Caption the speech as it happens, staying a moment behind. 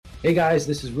Hey guys,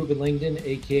 this is Ruben Langdon,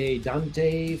 aka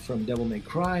Dante from Devil May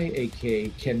Cry, aka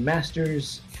Ken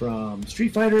Masters from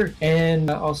Street Fighter,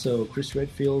 and also Chris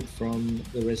Redfield from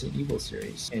the Resident Evil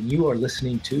series. And you are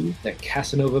listening to the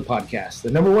Casanova Podcast,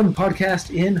 the #1 podcast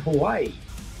in Hawaii.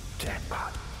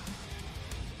 Jackpot.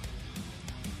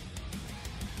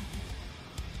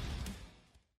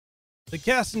 The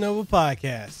Casanova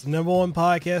Podcast, the #1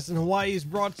 podcast in Hawaii, is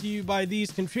brought to you by these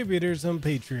contributors on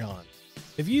Patreon.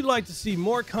 If you'd like to see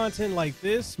more content like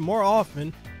this more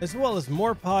often, as well as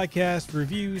more podcast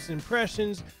reviews,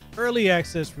 impressions, early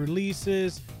access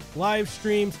releases, live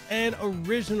streams, and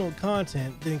original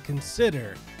content, then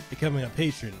consider becoming a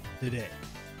patron today.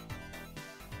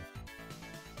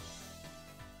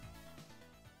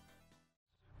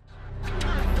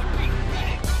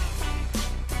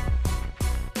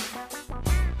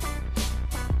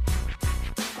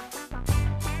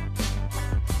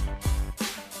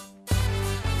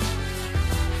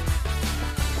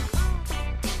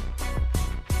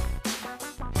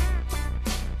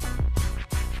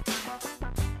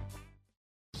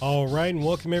 All right, and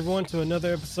welcome everyone to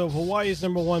another episode of Hawaii's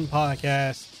 #1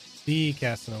 podcast, the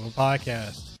Casanova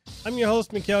Podcast. I'm your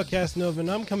host, Mikhail Casanova, and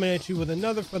I'm coming at you with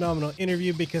another phenomenal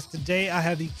interview because today I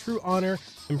have the true honor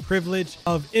and privilege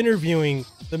of interviewing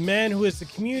the man who is the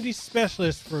community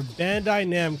specialist for Bandai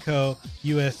Namco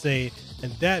USA,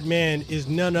 and that man is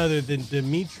none other than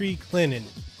Dmitryi Khlynin.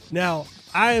 Now,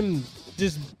 I am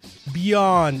just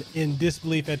beyond in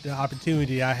disbelief at the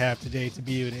opportunity I have today to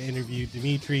be able to interview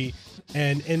Dmitryi.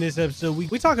 And in this episode,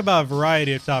 we talk about a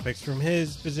variety of topics, from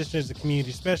his position as a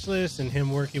community specialist and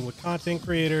him working with content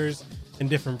creators and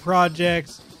different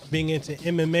projects, being into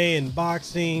MMA and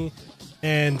boxing,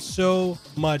 and so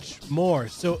much more.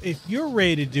 So if you're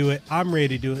ready to do it, I'm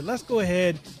ready to do it. Let's go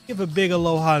ahead, give a big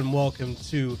aloha and welcome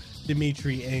to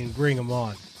Dmitryi and bring him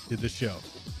on to the show.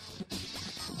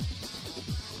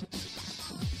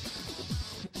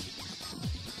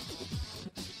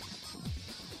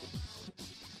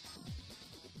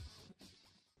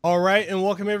 All right, and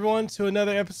welcome everyone to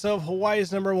another episode of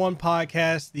Hawaii's #1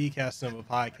 podcast, the Casanova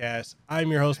Podcast. I'm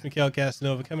your host, Mikhail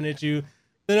Casanova, coming at you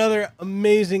with another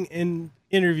amazing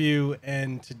interview,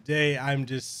 and today I'm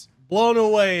just blown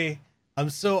away. I'm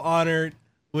so honored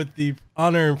with the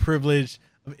honor and privilege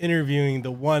of interviewing the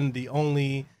one, the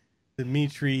only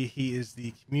Dmitryi. He is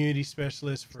the community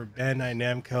specialist for Bandai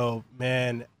Namco.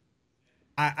 Man,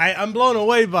 I'm blown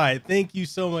away by it. Thank you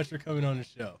so much for coming on the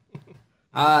show.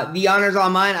 The honor's all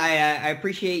mine. I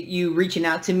appreciate you reaching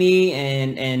out to me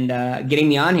and getting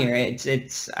me on here.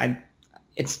 It's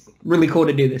really cool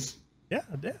to do this. Yeah,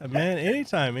 man.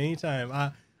 Anytime. Let's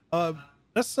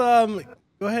go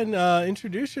ahead and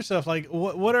introduce yourself. Like,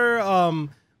 what are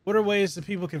ways that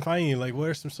people can find you? Like, what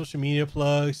are some social media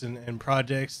plugs and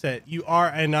projects that you are?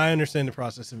 And I understand the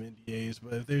process of NDAs,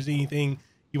 but if there's anything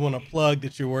you want to plug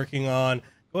that you're working on,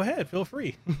 go ahead. Feel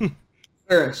free.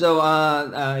 Sure. So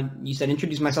you said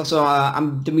introduce myself. So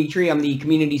I'm Dmitryi. I'm the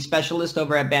community specialist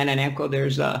over at Bandai Namco.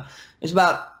 There's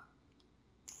about,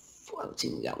 let's see,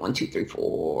 we got 1, 2, 3,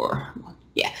 4.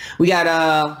 Yeah, we got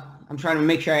I'm trying to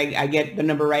make sure I get the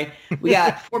number right. We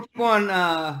got 4 people on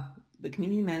the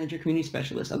community manager, community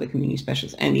specialist, other community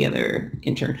specialist, and the other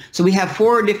intern. So we have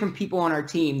 4 different people on our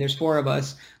team. There's 4 of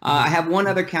us. I have one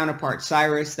other counterpart,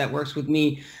 Cyrus, that works with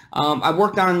me. I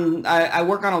work on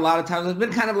a lot of titles. It's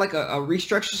been kind of like a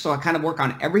restructure, so I kind of work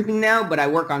on everything now, but I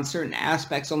work on certain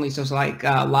aspects only. So it's like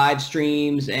live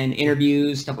streams and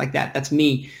interviews, stuff like that. That's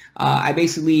me. I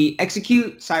basically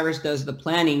execute. Cyrus does the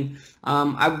planning.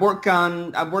 I've worked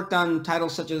on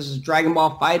titles such as Dragon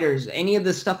Ball Fighters, any of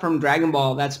the stuff from Dragon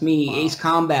Ball. That's me. Wow. Ace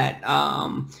Combat.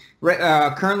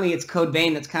 Currently, it's Code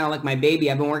Vein. That's kind of like my baby.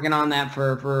 I've been working on that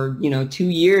for 2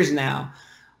 years now.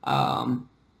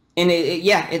 And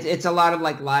it's a lot of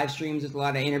like live streams. It's a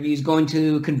lot of interviews, going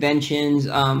to conventions,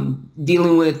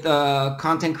 dealing with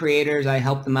content creators. I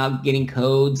help them out getting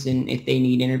codes and if they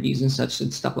need interviews and such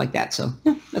and stuff like that. So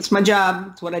yeah, that's my job.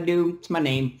 That's what I do. It's my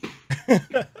name.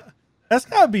 That's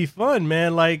gotta be fun,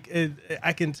 man. Like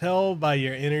I can tell by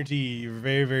your energy, you're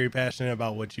very, very passionate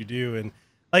about what you do. And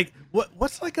like,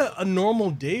 what's like a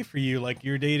normal day for you? Like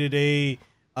your day to day,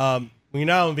 when you're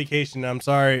not on vacation. I'm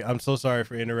sorry. I'm so sorry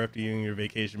for interrupting you in your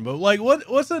vacation, but like,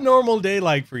 what's a normal day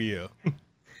like for you?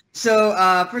 So,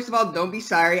 first of all, don't be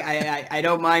sorry. I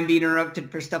don't mind being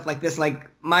interrupted for stuff like this. Like,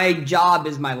 my job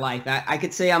is my life. I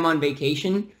could say I'm on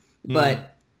vacation,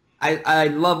 but I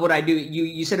love what I do.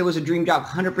 You said it was a dream job.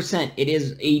 100%. It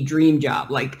is a dream job.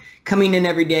 Like, coming in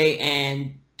every day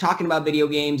and talking about video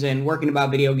games and working about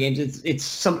video games. It's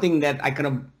something that I could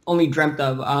have only dreamt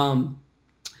of.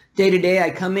 day to day, I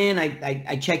come in,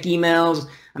 I check emails,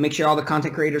 I make sure all the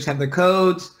content creators have their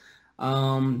codes.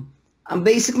 I'm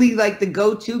basically like the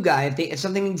go-to guy. If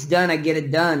something needs done, I get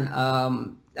it done.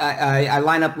 I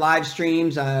line up live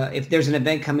streams. If there's an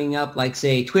event coming up, like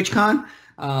say TwitchCon,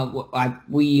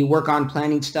 we work on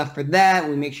planning stuff for that.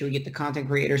 We make sure we get the content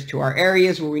creators to our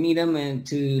areas where we need them, and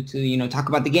to talk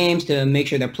about the games, to make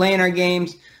sure they're playing our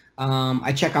games.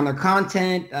 I check on their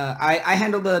content. I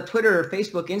handle the Twitter,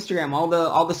 Facebook, Instagram,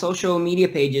 all the social media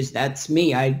pages. That's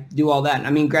me. I do all that.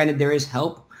 I mean, granted, there is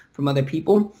help from other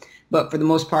people, but for the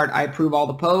most part, I approve all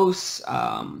the posts.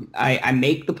 I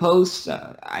make the posts.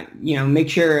 I make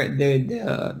sure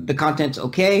the content's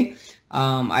okay.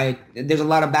 There's a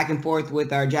lot of back and forth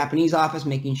with our Japanese office,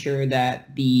 making sure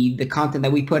that the content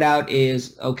that we put out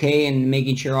is okay, and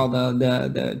making sure all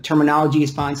the terminology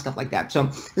is fine, stuff like that. So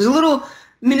there's a little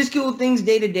minuscule things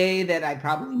day to day that I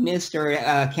probably missed or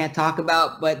can't talk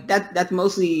about, but that's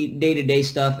mostly day to day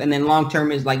stuff. And then long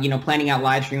term is like planning out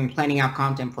live stream, planning out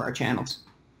content for our channels.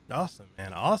 Awesome,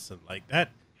 man. Awesome. Like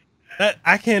that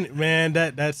I can't, man,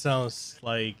 that sounds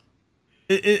like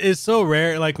it's so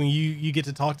rare. Like when you get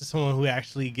to talk to someone who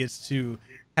actually gets to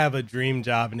have a dream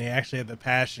job and they actually have the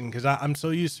passion. Cause I'm so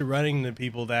used to running to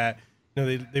people that,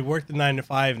 they work the 9 to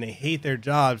 5 and they hate their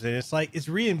jobs. And it's like, it's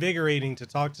reinvigorating to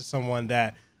talk to someone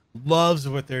that loves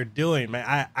what they're doing,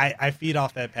 man. I feed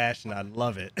off that passion. I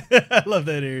love it. I love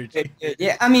that energy.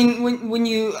 Yeah, I mean, when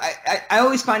I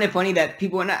always find it funny that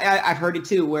people, and I've heard it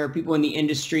too, where people in the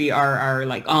industry are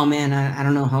like, oh man, I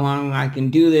don't know how long I can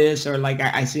do this, or like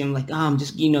I see them like, oh, I'm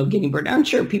just getting burnt out.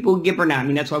 Sure, people get burnt out. I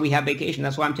mean, that's why we have vacation.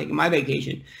 That's why I'm taking my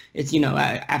vacation. It's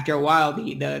after a while,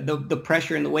 the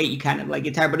pressure and the weight, you kind of like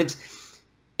get tired, but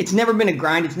it's never been a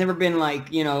grind. It's never been like,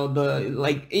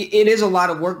 it is a lot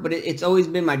of work, but it's always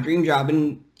been my dream job.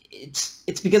 And it's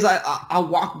because I'll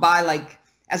walk by, like,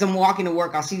 as I'm walking to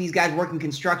work, I'll see these guys working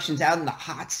constructions out in the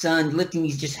hot sun, lifting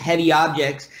these just heavy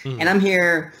objects. And I'm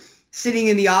here sitting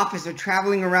in the office or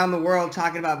traveling around the world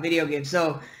talking about video games.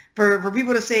 So for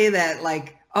people to say that,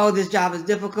 like, oh, this job is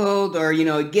difficult, or,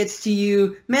 it gets to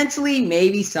you mentally,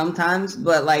 maybe sometimes,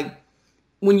 but like,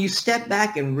 when you step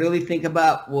back and really think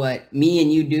about what me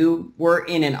and you do, we're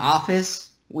in an office.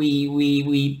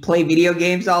 We play video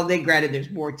games all day. Granted,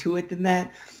 there's more to it than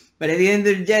that. But at the end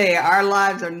of the day, our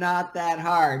lives are not that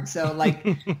hard. So, like,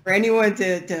 for anyone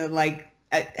to like,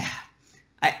 I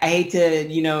hate to,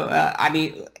 I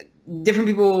mean, different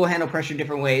people will handle pressure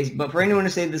different ways. But for anyone to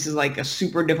say this is like a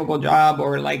super difficult job,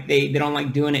 or like they don't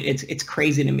like doing it, it's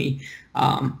crazy to me.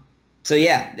 So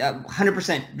yeah,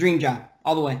 100% dream job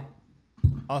all the way.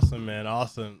 Awesome, man.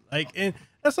 Awesome. Like, and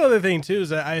that's the other thing too, is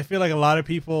that I feel like a lot of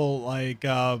people, like,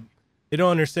 they don't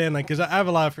understand, like, cause I have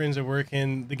a lot of friends that work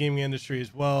in the gaming industry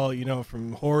as well,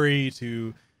 from Hori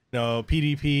to,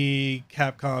 PDP,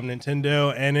 Capcom,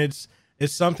 Nintendo. And it's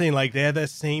something like they have that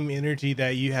same energy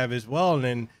that you have as well. And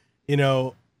then,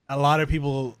 a lot of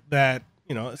people that,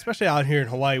 especially out here in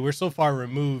Hawaii, we're so far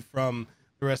removed from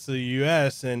the rest of the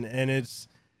US, and it's,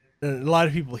 a lot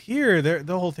of people here,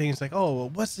 the whole thing is like, oh, well,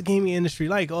 what's the gaming industry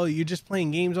like? Oh, you're just playing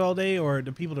games all day? Or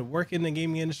the people that work in the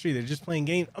gaming industry, they're just playing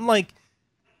games? I'm like,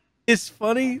 it's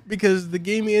funny because the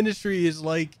gaming industry is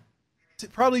like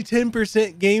probably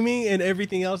 10% gaming and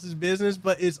everything else is business,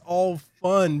 but it's all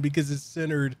fun because it's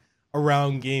centered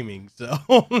around gaming. So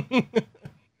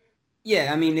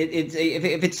yeah, I mean, if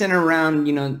it's centered around,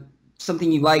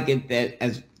 something you like,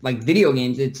 as like video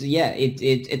games,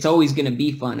 it's always going to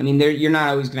be fun. I mean, you're not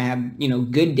always going to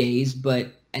have, good days, but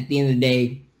at the end of the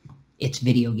day, it's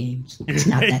video games. It's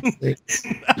not that serious.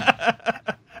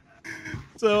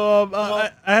 So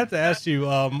I have to ask you,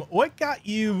 what got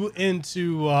you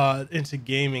into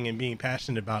gaming and being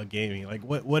passionate about gaming? Like,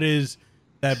 what is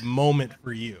that moment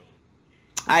for you?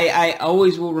 I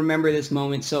always will remember this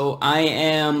moment. So I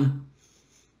am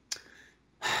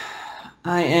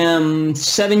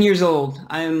 7 years old.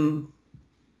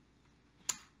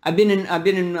 I've been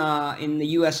in the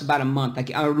U.S. about a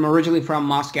month. I'm originally from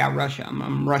Moscow, Russia.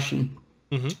 I'm Russian.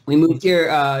 Mm-hmm. We moved here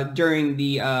during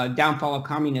the downfall of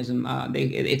communism.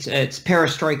 It's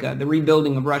perestroika, the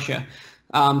rebuilding of Russia.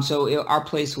 So our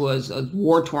place was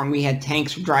war torn. We had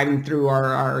tanks driving through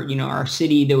our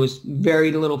city. There was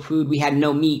very little food. We had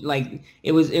no meat. Like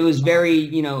it was very,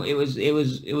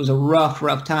 it was a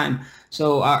rough time.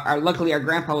 So luckily our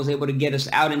grandpa was able to get us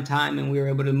out in time, and we were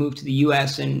able to move to the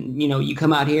U.S. And you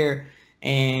come out here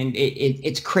and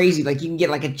it's crazy. Like you can get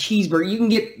like a cheeseburger, you can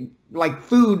get like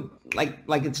food like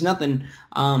it's nothing.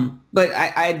 But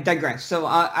I digress. So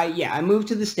I moved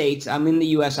to the States. I'm in the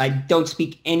U.S. I don't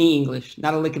speak any English,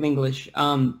 not a lick of English.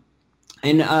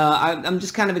 And I'm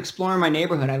just kind of exploring my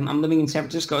neighborhood. I'm living in San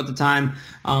Francisco at the time,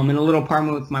 in a little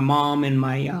apartment with my mom and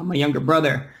my younger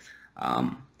brother.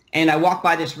 And I walk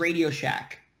by this Radio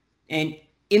Shack, and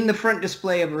in the front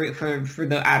display of for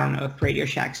the, I don't know if Radio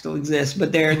Shack still exists,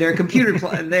 but they're computer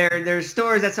they're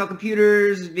stores that sell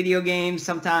computers, video games.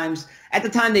 Sometimes at the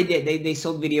time they did they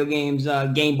sold video games,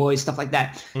 Game Boys, stuff like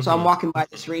that. Mm-hmm. So I'm walking by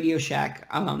this Radio Shack,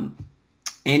 and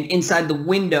inside the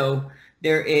window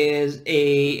there is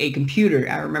a computer.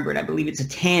 I remember it. I believe it's a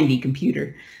Tandy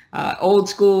computer. Old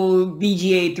school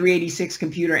VGA 386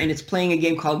 computer, and it's playing a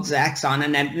game called Zaxxon.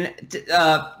 And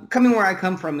coming where I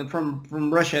come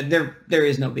from Russia, there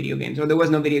is no video games, or there was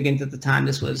no video games at the time.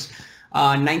 This was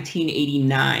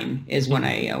 1989 is when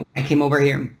I came over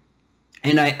here,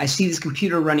 and I see this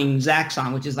computer running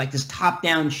Zaxxon, which is like this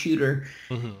top-down shooter,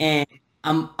 mm-hmm. and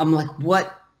I'm like,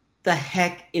 what the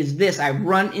heck is this? I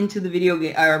run into the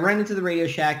Radio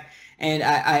Shack. And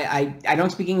I don't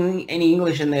speak any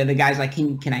English, and the guy's like,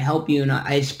 can I help you? And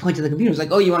I just point to the computer. He's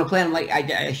like, oh, you want to play? And I'm like,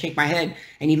 I shake my head,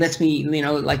 and he lets me,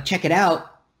 like, check it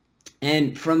out.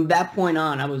 And from that point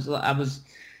on, I was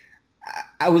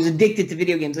addicted to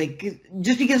video games, like,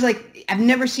 just because, like, I've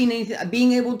never seen anything.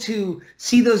 Being able to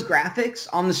see those graphics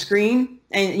on the screen,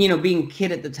 and being a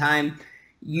kid at the time,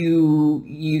 you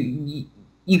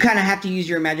kind of have to use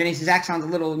your imagination. Zaxxon's a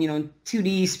little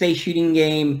 2D space shooting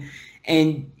game,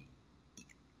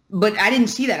 but I didn't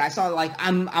see that. I saw, like,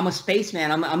 I'm a spaceman.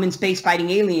 I'm in space fighting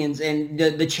aliens, and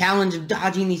the challenge of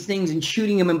dodging these things and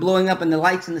shooting them and blowing up, and the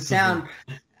lights and the sound,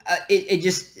 it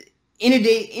just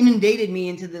inundated me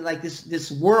into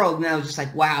this world, and I was just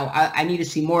like, wow, I need to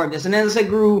see more of this. And as I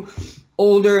grew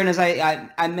older, and as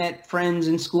I met friends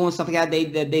in school and stuff like that,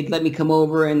 they'd let me come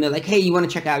over, and they're like, hey, you want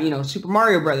to check out Super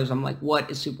Mario Brothers? I'm like,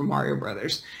 what is Super Mario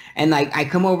Brothers? And like, I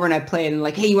come over and I play it, and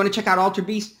like, hey, you want to check out Alter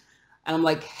Beast? And I'm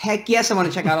like, heck yes, I want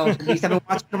to check out Alter Beast. I've been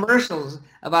watching commercials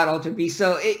about Alter Beast.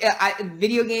 So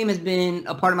video game has been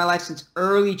a part of my life since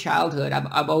early childhood.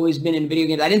 I've always been in video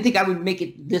games. I didn't think I would make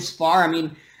it this far. I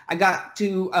mean, I got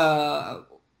to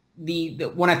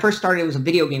when I first started, it was a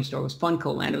video game store. It was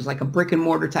Funko Land. It was like a brick and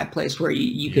mortar type place where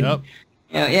you could, yep.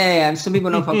 Yeah. Some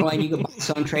people know Funko Land. You could buy,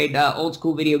 sell, and trade old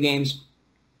school video games,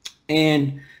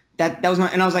 and that was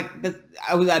and I was like,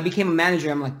 I became a manager.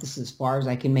 I'm like, this is as far as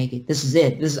I can make it. This is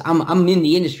it. I'm in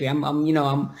the industry. I'm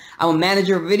a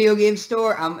manager of a video game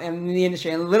store. I'm in the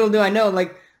industry, and little do I know,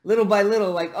 like, little by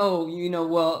little, like, oh,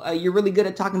 you're really good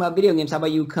at talking about video games. How about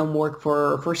you come work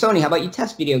for Sony? How about you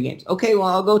test video games? Okay, well,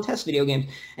 I'll go test video games.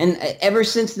 And ever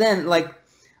since then, like,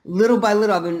 little by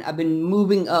little, I've been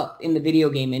moving up in the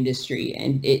video game industry,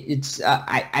 and it's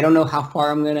I don't know how far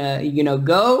I'm gonna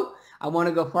go. I want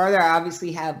to go farther. I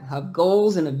obviously have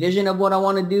goals and a vision of what I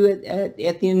want to do at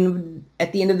the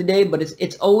end of the day. But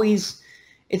it's always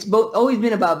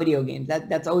been about video games.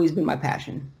 That's always been my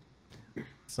passion.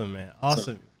 Awesome, man.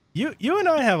 Awesome. You and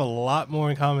I have a lot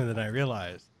more in common than I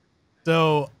realized.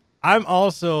 So I'm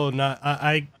also not.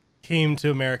 I came to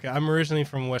America. I'm originally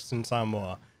from Western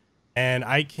Samoa, and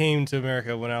I came to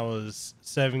America when I was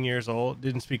 7 years old.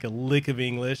 Didn't speak a lick of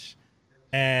English,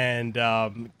 and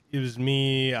it was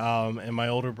me and my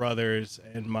older brothers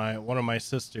and one of my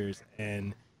sisters,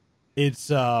 and it's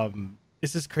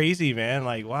just crazy, man.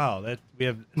 Like, wow, that we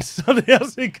have something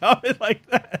else in common like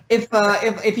that.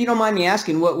 If you don't mind me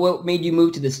asking, what made you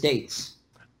move to the States?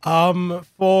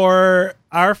 For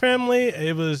our family,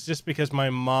 it was just because my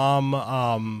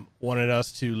mom wanted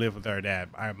us to live with our dad.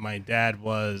 My dad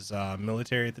was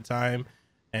military at the time,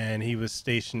 and he was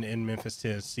stationed in Memphis,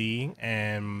 Tennessee,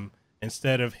 and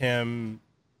instead of him,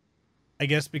 I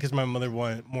guess because my mother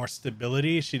wanted more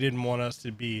stability, she didn't want us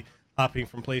to be hopping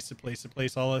from place to place to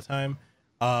place all the time.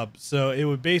 So it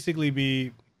would basically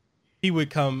be, he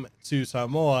would come to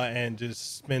Samoa and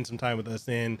just spend some time with us,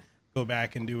 then go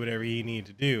back and do whatever he needed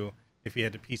to do if he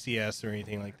had to PCS or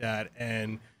anything like that.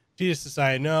 And she just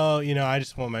decided, no, I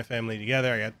just want my family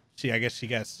together. I guess she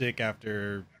got sick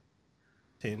after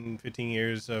 10, 15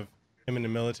 years of him in the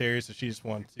military, so she just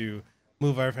wanted to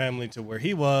move our family to where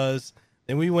he was.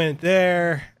 Then we went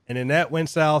there, and then that went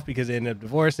south because they ended up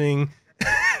divorcing.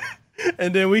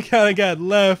 And then we kind of got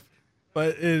left,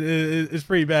 but it's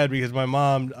pretty bad because my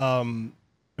mom,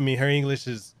 her English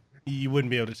is, you wouldn't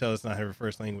be able to tell it's not her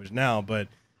first language now, but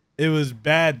it was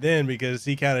bad then because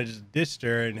he kind of just ditched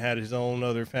her and had his own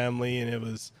other family, and it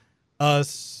was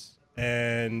us,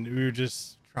 and we were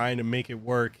just trying to make it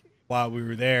work while we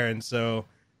were there. And so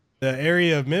the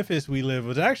area of Memphis we lived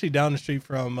was actually down the street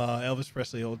from Elvis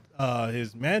Presley,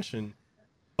 his mansion.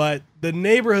 But the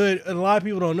neighborhood, and a lot of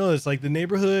people don't know this, like the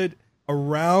neighborhood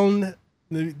around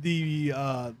the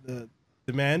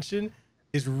mansion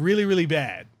is really, really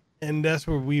bad. and that's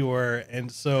where we were.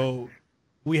 And so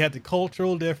we had the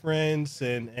cultural difference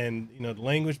and you know, the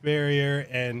language barrier,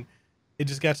 and it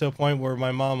just got to a point where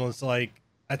my mom was like,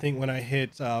 I think when I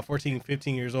hit 14,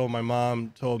 15 years old, my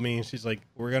mom told me, and she's like,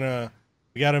 we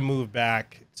got to move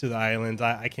back to the islands.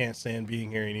 I can't stand being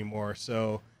here anymore.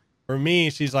 So for me,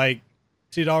 she's like,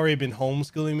 she'd already been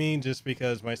homeschooling me just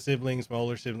because my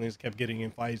older siblings kept getting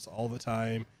in fights all the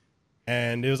time.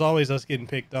 And it was always us getting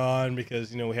picked on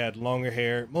because, you know, we had longer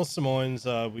hair. Most Samoans,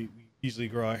 we usually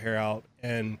grow our hair out.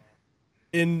 And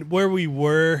in where we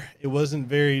were, it wasn't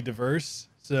very diverse.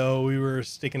 So we were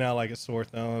sticking out like a sore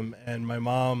thumb. And my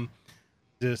mom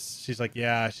she's like,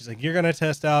 you're going to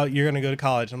test out. You're going to go to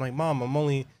college. I'm like, Mom, I'm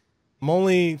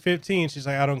only 15. She's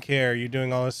like, I don't care. You're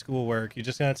doing all this schoolwork. You're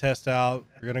just going to test out.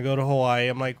 You're going to go to Hawaii.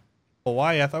 I'm like,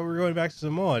 Hawaii? I thought we were going back to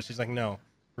Samoa. She's like, no,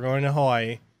 we're going to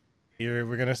Hawaii. We're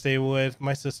going to stay with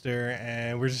my sister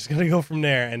and we're just going to go from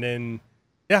there. And then,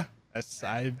 yeah,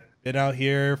 I've been out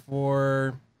here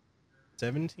for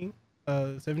 17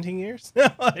 years,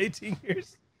 18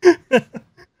 years.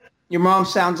 Your mom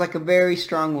sounds like a very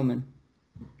strong woman.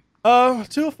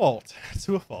 To a fault.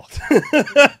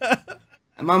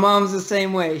 My mom's the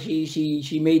same way.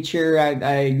 She made sure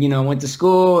I you know, went to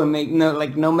school and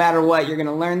no matter what, you're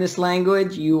gonna learn this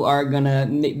language. You are gonna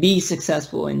be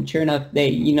successful. And sure enough,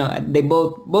 they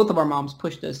both of our moms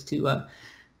pushed us to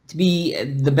be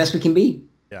the best we can be.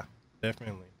 Yeah,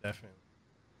 definitely.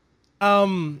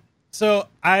 So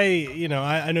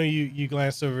I know you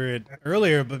glanced over it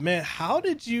earlier, but man, how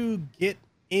did you get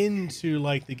into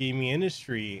like the gaming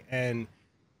industry? And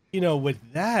you know, with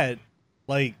that,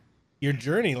 like your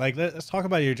journey, like let's talk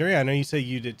about your journey. I know you say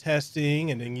you did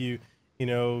testing and then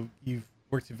you've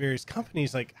worked at various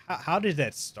companies. Like how did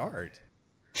that start?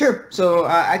 Sure. So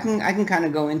I can kind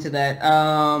of go into that.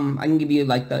 I can give you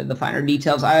like the finer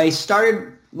details. I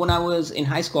started when I was in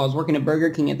high school. I was working at Burger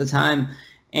King at the time,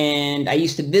 and I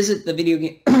used to visit the video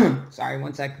game. Sorry,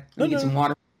 one sec. Let me get some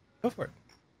water. Go for it.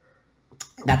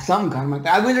 That's something coming like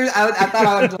that. I thought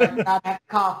I would like, not have to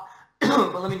cough,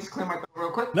 but let me just clear my throat real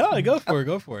quick. No, go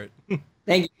for it.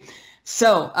 Thank you.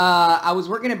 So I was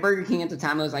working at Burger King at the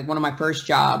time. It was like one of my first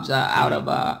jobs out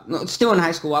of still in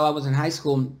high school. While I was in high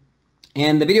school,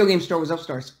 and the video game store was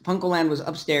upstairs. Funkoland was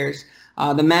upstairs.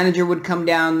 The manager would come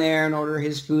down there and order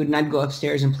his food, and I'd go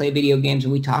upstairs and play video games,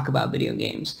 and we talk about video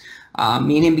games.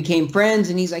 Me and him became friends,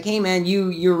 and he's like, "Hey, man,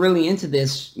 you're really into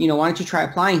this. You know, why don't you try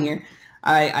applying here?"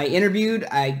 I interviewed.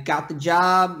 I got the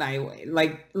job. I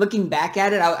like looking back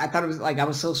at it. I thought it was like I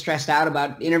was so stressed out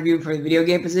about interviewing for the video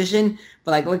game position, but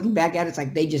like looking back at it, it's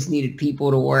like they just needed people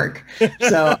to work.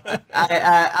 So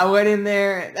I went in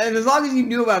there, and as long as you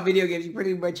knew about video games, you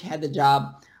pretty much had the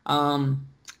job.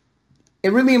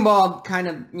 It really involved kind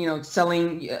of, you know,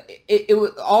 selling.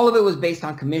 All of it was based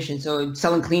on commission. So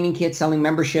selling cleaning kits, selling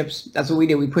memberships. That's what we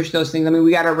did. We pushed those things. I mean, we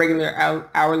got our regular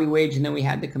hourly wage, and then we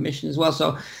had the commission as well.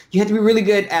 So you had to be really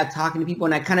good at talking to people.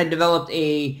 And I kind of developed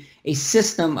a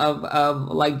system of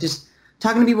like just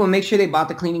talking to people and make sure they bought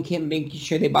the cleaning kit and making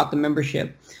sure they bought the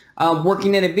membership.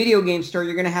 Working at a video game store,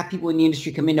 you're going to have people in the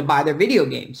industry come in to buy their video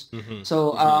games. Mm-hmm.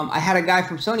 So I had a guy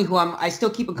from Sony who I still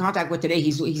keep in contact with today.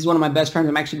 He's one of my best friends.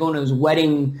 I'm actually going to his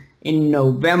wedding in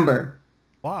November.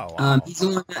 Wow.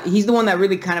 He's the one that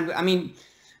really kind of, I mean,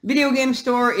 video game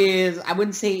store is, I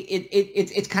wouldn't say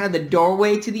it's kind of the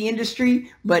doorway to the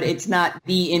industry, but it's not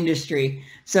the industry.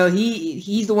 So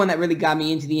he's the one that really got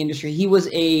me into the industry. He was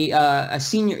a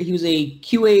senior. He was a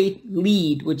QA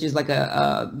lead, which is like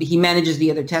he manages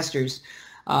the other testers.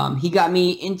 He got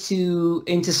me into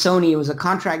Sony. It was a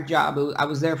contract job. I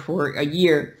was there for a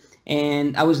year,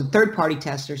 and I was a third-party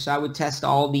tester. So I would test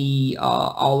all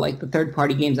like the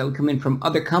third-party games that would come in from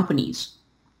other companies.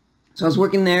 So I was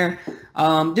working there,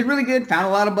 did really good, found a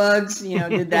lot of bugs, you know,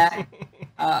 did that.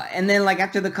 And then like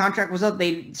after the contract was up,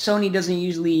 Sony doesn't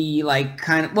usually like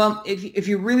kind of, well, if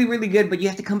you're really, really good, but you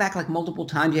have to come back like multiple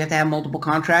times, you have to have multiple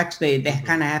contracts. They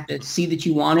kind of have to see that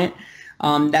you want it.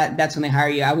 That's when they hire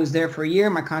you. I was there for a year.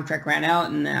 My contract ran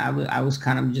out, and I was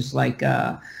kind of just like,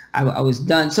 I was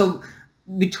done. So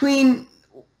between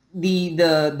the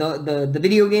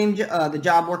video game, the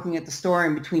job working at the store,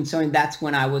 in between Sony, that's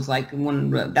when I was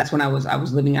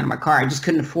living out of my car. I just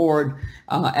couldn't afford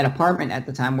an apartment at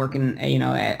the time, working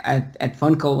at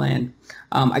Funkoland.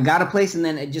 I got a place, and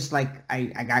then it just like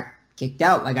I got kicked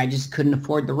out. Like I just couldn't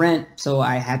afford the rent, so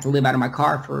I had to live out of my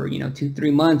car for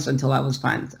 2-3 months until I was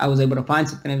able to find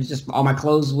something. It was just all my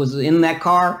clothes was in that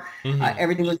car. Mm-hmm.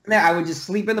 Everything was in there. I would just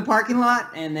sleep in the parking lot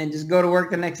and then just go to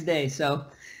work the next day. So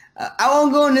I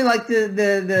won't go into like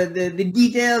the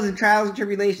details and trials and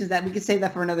tribulations. That we could save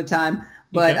that for another time.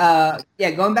 But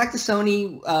yeah, going back to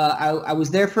Sony, I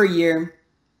was there for a year,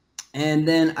 and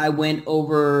then I went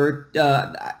over.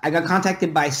 I got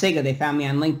contacted by Sega. They found me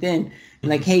on LinkedIn, and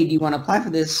like, hey, do you want to apply for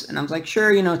this? And I was like,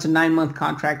 sure. It's a 9-month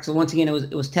contract. So once again,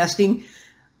 it was testing.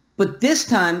 But this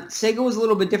time, Sega was a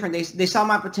little bit different. They saw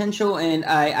my potential, and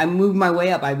I moved my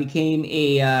way up. I became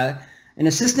an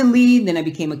assistant lead, then I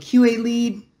became a QA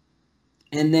lead,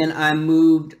 and then I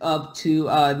moved up to.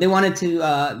 They wanted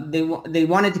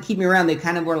to keep me around. They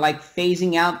kind of were like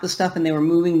phasing out the stuff, and they were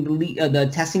moving the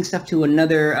testing stuff to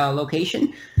another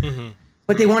location. Mm-hmm.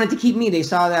 But they wanted to keep me. They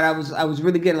saw that I was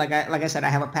really good. Like I said, I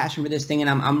have a passion for this thing, and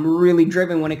I'm really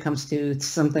driven when it comes to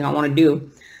something I want to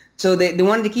do. So they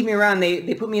wanted to keep me around.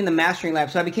 They put me in the mastering lab.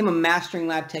 So I became a mastering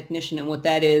lab technician. And what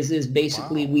that is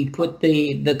basically we put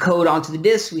the code onto the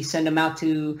disk. We send them out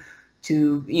to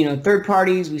third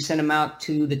parties. We send them out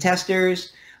to the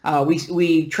testers.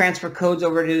 We transfer codes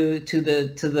over to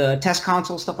the test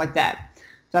console, stuff like that.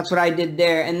 So that's what I did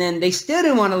there. And then they still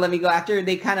didn't want to let me go after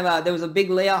they kind of there was a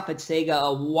big layoff at Sega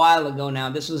a while ago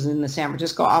now. This was in the San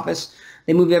Francisco office.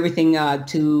 They moved everything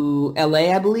to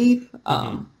LA, I believe.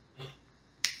 Mm-hmm.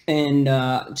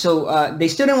 So they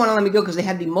still didn't want to let me go because they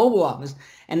had the mobile office,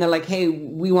 and they're like, "Hey,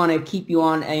 we want to keep you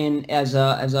on as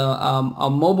a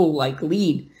mobile like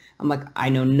lead." I'm like, I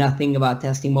know nothing about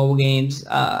testing mobile games.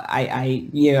 I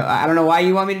don't know why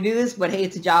you want me to do this, but hey,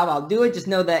 it's a job. I'll do it. Just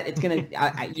know that it's gonna.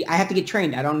 I have to get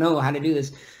trained. I don't know how to do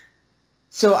this.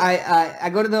 So I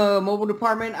go to the mobile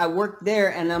department. I worked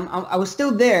there, and I was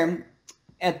still there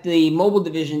at the mobile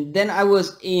division. Then I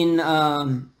was in.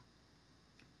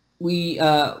 We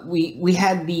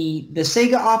had the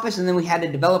Sega office, and then we had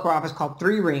a developer office called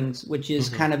Three Rings, which is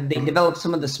kind of, they developed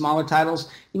some of the smaller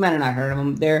titles. You might have not heard of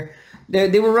them.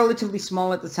 They were relatively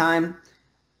small at the time.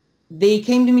 They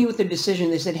came to me with a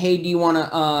decision. They said, "Hey, do you want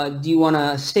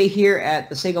to stay here at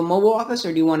the Sega mobile office,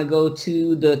 or do you want to go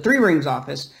to the Three Rings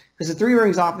office? Because the Three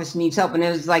Rings office needs help." And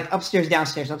it was like upstairs,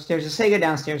 downstairs. Upstairs is Sega,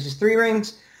 downstairs is Three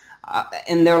Rings.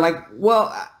 And they're like,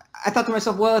 well, I thought to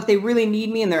myself, well, if they really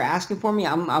need me and they're asking for me,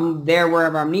 I'm there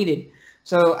wherever I'm needed.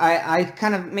 So I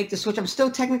kind of make the switch. I'm still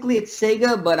technically at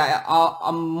Sega, but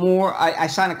I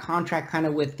sign a contract kind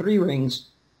of with Three Rings,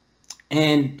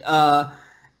 and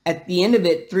at the end of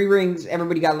it, Three Rings,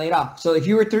 everybody got laid off. So if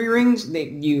you were Three Rings,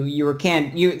 you were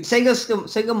canned.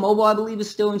 Sega Mobile, I believe, is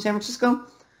still in San Francisco.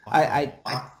 I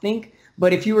think.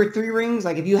 But if you were Three Rings,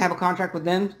 like if you have a contract with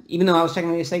them, even though I was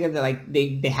technically a Sega,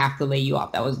 they have to lay you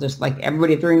off. That was just like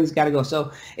everybody at Three Rings got to go.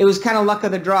 So it was kind of luck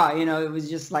of the draw. It was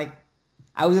just like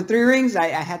I was at Three Rings. I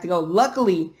had to go.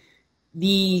 Luckily,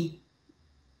 the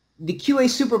QA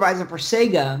supervisor for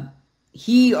Sega,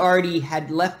 he already had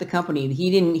left the company.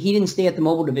 He didn't stay at the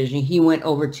mobile division. He went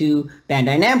over to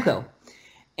Bandai Namco.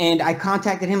 And I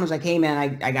contacted him. I was like, "Hey,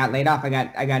 man, I got laid off. I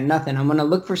got nothing. I'm gonna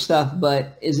look for stuff,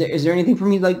 but is there anything for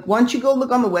me? Like, why don't you go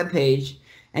look on the webpage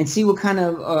and see what kind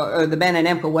of or the Bandai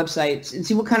Namco website and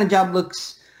see what kind of job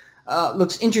looks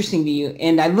interesting to you?"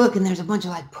 And I look, and there's a bunch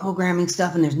of like programming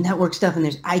stuff, and there's network stuff, and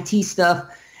there's IT stuff,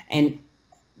 and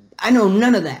I know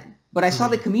none of that. But I saw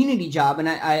the community job, and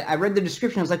I read the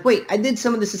description. I was like, wait, I did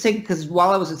some of this at Sega because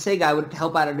while I was at Sega, I would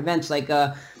help out at events like.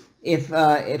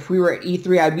 If we were at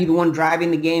E3, I'd be the one driving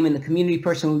the game, and the community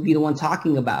person would be the one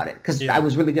talking about it because I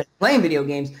was really good at playing video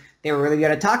games. They were really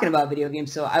good at talking about video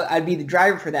games, so I'd be the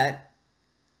driver for that.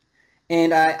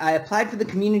 And I applied for the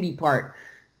community part.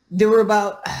 There were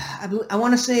about, I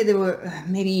want to say there were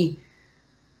maybe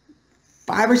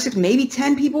 5 or 6, maybe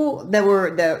 10 people that were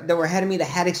ahead of me that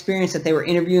had experience that they were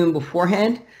interviewing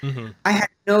beforehand. Mm-hmm. I had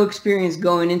no experience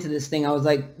going into this thing. I was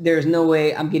like, there's no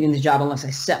way I'm getting the job unless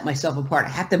I set myself apart. I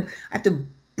have to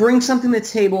bring something to the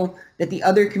table that the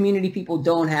other community people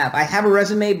don't have. I have a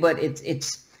resume, but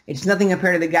it's nothing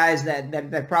compared to the guys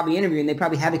that probably interview, and they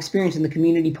probably have experience in the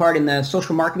community part and the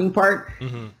social marketing part.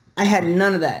 Mm-hmm. I had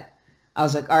none of that. I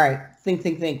was like, all right,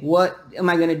 think. What am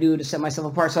I going to do to set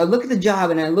myself apart? So I look at the job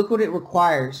and I look what it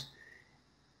requires.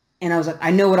 And I was like,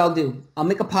 I know what I'll do. I'll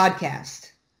make a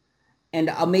podcast and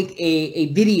I'll make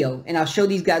a video and I'll show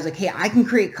these guys like, hey, I can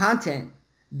create content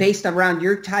based around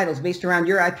your titles, based around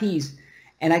your IPs.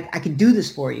 And I can do this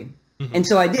for you. Mm-hmm. And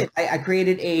so I did. I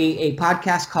created a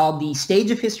podcast called The Stage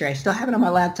of History. I still have it on my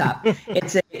laptop.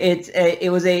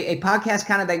 It was a podcast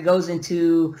kind of that goes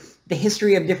into the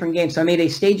history of different games. So I made a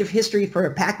stage of history for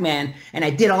Pac-Man, and I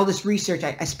did all this research.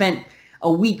 I spent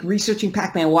a week researching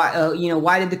Pac-Man.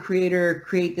 Why did the creator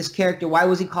create this character? Why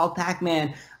was he called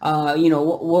Pac-Man?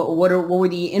 What were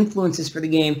the influences for the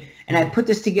game? And I put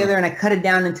this together and I cut it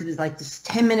down into this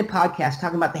 10-minute podcast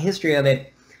talking about the history of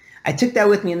it. I took that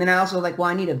with me, and then I also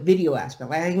I need a video aspect.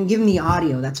 Like, I can give them the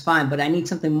audio, that's fine, but I need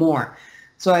something more.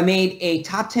 So I made a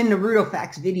top 10 Naruto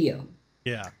facts video.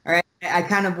 Yeah. All right. I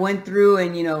kind of went through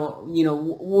and,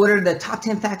 what are the top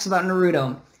 10 facts about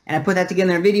Naruto? And I put that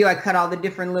together in a video. I cut all the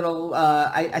different little,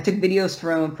 I took videos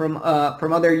from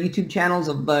other YouTube channels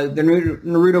of the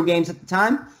Naruto games at the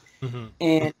time. Mm-hmm.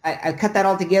 And I cut that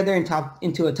all together and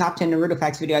into a top 10 Naruto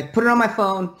facts video. I put it on my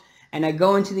phone and I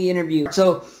go into the interview.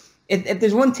 So if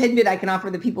there's one tidbit I can offer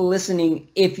the people listening,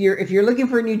 if you're looking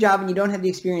for a new job and you don't have the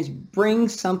experience, bring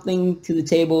something to the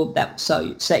table that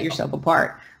will set yourself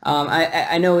apart.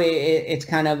 I know it's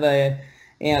kind of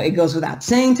it goes without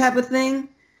saying type of thing,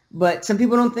 but some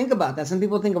people don't think about that. Some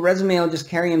people think a resume will just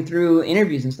carry them through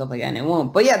interviews and stuff like that, and it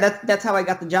won't. But yeah, that's how I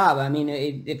got the job. I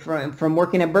mean, from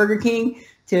working at Burger King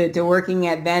to working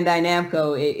at Bandai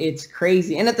Namco, it's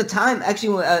crazy. And at the time,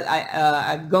 actually,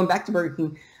 going back to Burger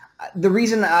King, the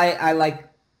reason I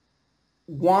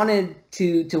wanted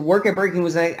to work at Burger King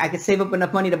was I could save up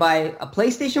enough money to buy a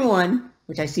PlayStation 1,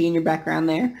 which I see in your background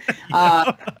there,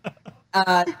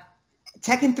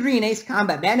 Tekken 3 and Ace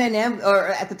Combat. Bandai Namco, or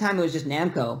at the time it was just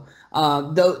Namco.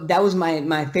 Though that was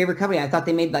my favorite company. I thought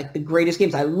they made like the greatest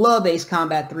games. I love Ace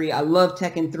Combat 3. I love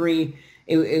Tekken 3.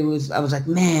 I was like,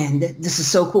 man, this is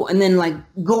so cool. And then like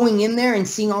going in there and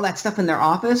seeing all that stuff in their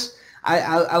office,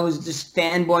 I was just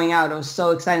fanboying out. I was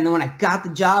so excited. And then when I got the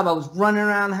job, I was running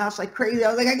around the house like crazy. I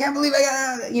was like, I can't believe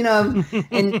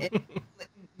and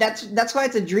that's why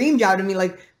it's a dream job to me.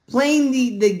 Like playing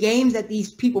the games that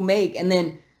these people make and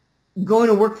then going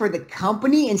to work for the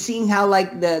company and seeing how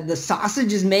like the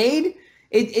sausage is made.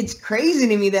 It's crazy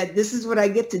to me that this is what I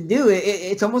get to do.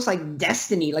 It's almost like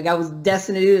destiny. Like I was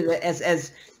destined to do it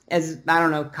as I don't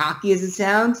know, cocky as it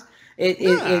sounds. It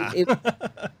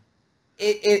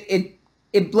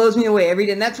blows me away every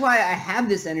day. And that's why I have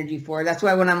this energy for it. That's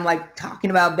why when I'm like talking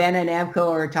about Bandai Namco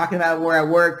or talking about where I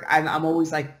work, I'm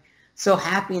always like so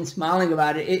happy and smiling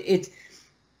about it.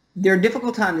 There are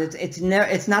difficult times. It's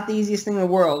not the easiest thing in the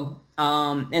world.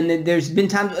 And there's been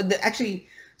times actually.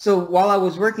 So while I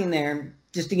was working there,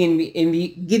 just to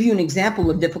give you an example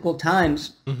of difficult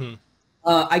times, mm-hmm.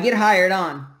 I get hired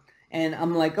on, and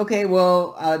I'm like, okay,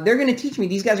 well, they're going to teach me.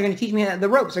 These guys are going to teach me the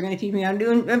ropes. They're going to teach me how to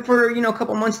do it. And for a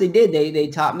couple months, they did. They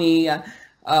taught me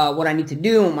what I need to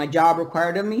do, what my job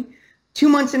required of me. 2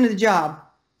 months into the job,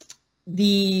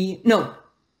 2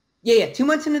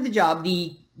 months into the job,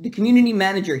 the community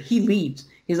manager, he leaves.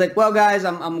 He's like, well, guys,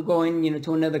 I'm going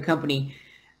to another company.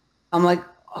 I'm like,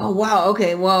 oh, wow.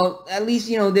 Okay. Well, at least,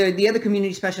 the other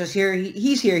community specialist here,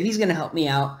 he's here. He's going to help me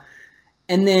out.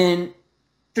 And then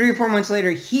 3 or 4 months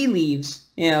later, he leaves.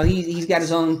 He's got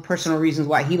his own personal reasons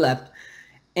why he left.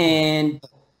 And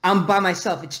I'm by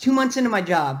myself. It's 2 months into my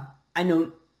job. I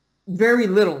know very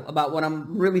little about what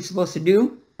I'm really supposed to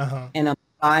do. Uh-huh. And I'm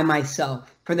by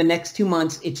myself. For the next 2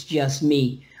 months, it's just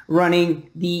me running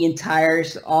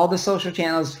all the social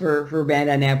channels for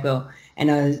Bandai Namco. And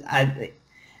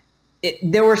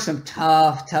there were some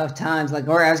tough times, like,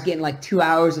 or I was getting like 2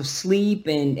 hours of sleep,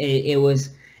 and it was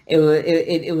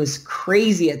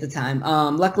crazy at the time.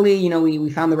 Luckily, we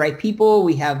found the right people,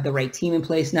 we have the right team in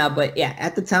place now. But yeah,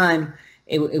 at the time,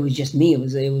 it was just me. It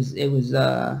was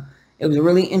a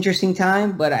really interesting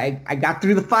time, but I got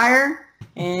through the fire,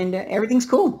 and everything's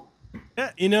cool.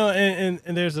 Yeah, and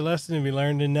there's a lesson to be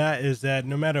learned in that, is that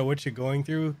no matter what you're going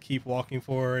through, keep walking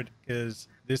forward, because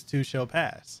this too shall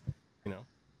pass.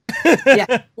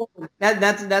 Yeah,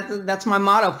 that's my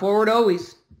motto. Forward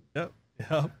always. Yep.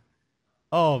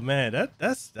 Oh man,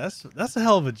 that's a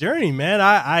hell of a journey, man.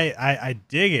 I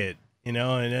dig it. And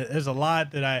there's a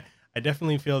lot that I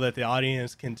definitely feel that the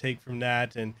audience can take from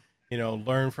that and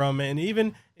learn from it, and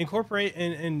even incorporate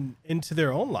into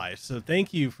their own lives. So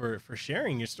thank you for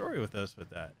sharing your story with us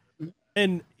with that.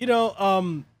 And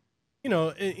in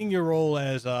your role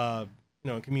as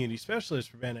community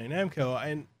specialist for Bandai Namco,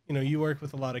 and you work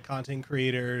with a lot of content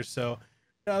creators. So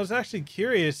I was actually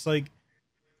curious, like,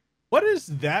 what is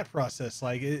that process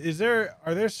like?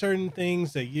 Are there certain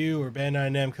things that you or Bandai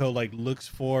Namco like looks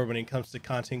for when it comes to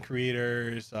content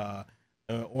creators,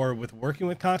 or with working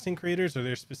with content creators? Are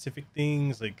there specific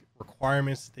things, like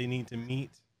requirements that they need to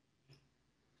meet?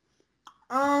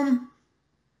 Or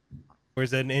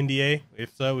is that an NDA?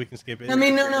 If so, we can skip it. I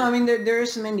mean, no. I mean, there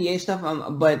is some NDA stuff,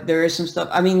 but there is some stuff.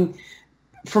 I mean,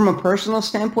 from a personal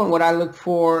standpoint, what I look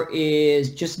for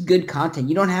is just good content.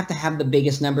 You don't have to have the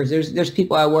biggest numbers. There's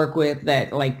people I work with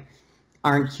that like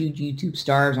aren't huge YouTube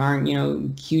stars, aren't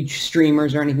huge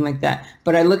streamers or anything like that.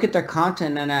 But I look at their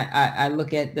content, and I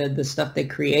look at the stuff they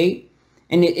create,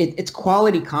 and it's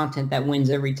quality content that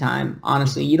wins every time.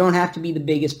 Honestly, you don't have to be the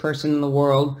biggest person in the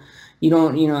world. You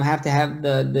don't, have to have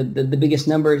the biggest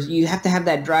numbers. You have to have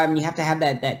that drive, and you have to have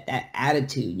that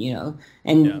attitude,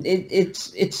 And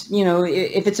it's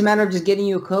if it's a matter of just getting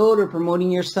you a code or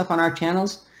promoting your stuff on our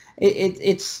channels,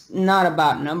 it's not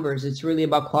about numbers. It's really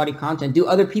about quality content. Do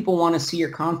other people want to see your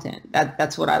content?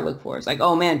 That's what I look for. It's like,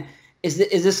 oh man, is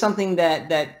this something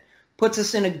that puts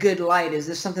us in a good light? Is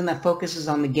this something that focuses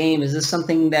on the game? Is this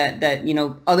something that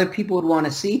other people would want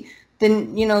to see?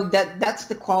 Then that's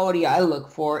the quality I look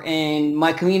for, and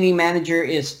my community manager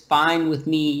is fine with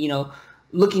me,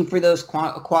 looking for those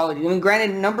quality. I mean,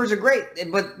 granted, numbers are great,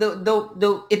 but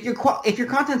if your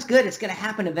content's good, it's going to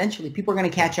happen eventually. People are going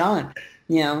to catch on.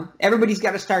 Everybody's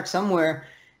got to start somewhere,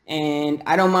 and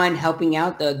I don't mind helping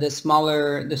out the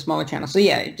smaller channels. So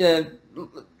yeah,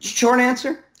 short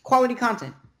answer: quality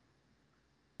content.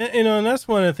 And that's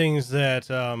one of the things that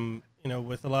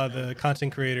with a lot of the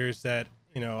content creators that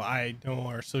I know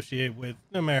are associated with,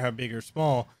 no matter how big or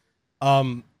small.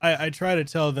 I try to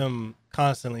tell them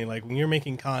constantly, like, when you're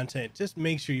making content, just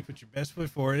make sure you put your best foot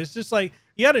forward. It's just like,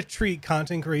 you got to treat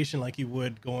content creation like you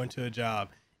would going to a job.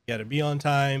 You got to be on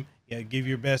time. You got to give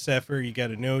your best effort. You got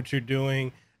to know what you're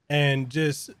doing, and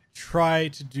just try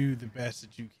to do the best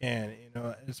that you can,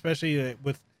 especially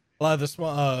with a lot of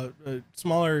the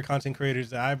smaller content creators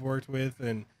that I've worked with,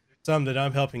 and some that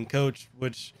I'm helping coach,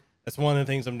 which that's one of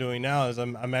the things I'm doing now is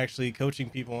I'm actually coaching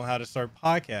people on how to start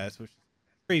podcasts, which is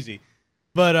crazy.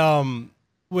 But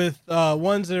with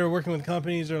ones that are working with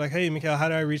companies, they're like, hey, Mikhail, how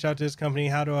do I reach out to this company?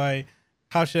 How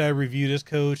should I review this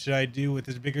code? Should I do what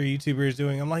this bigger YouTuber is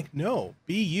doing? I'm like, no,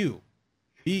 be you.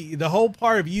 The whole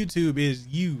part of YouTube is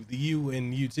you, the you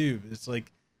in YouTube. It's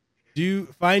like,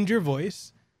 find your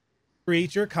voice,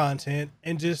 create your content,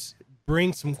 and just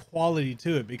bring some quality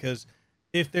to it. Because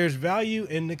if there's value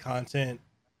in the content,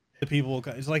 the people will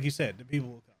come. It's like you said, the people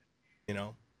will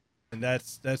come, and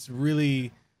that's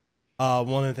really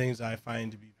one of the things I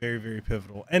find to be very, very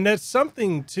pivotal. And that's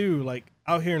something too, like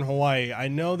out here in Hawaii, I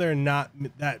know there are not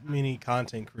that many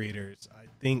content creators. I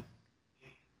think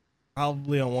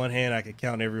probably on one hand, I could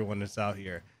count everyone that's out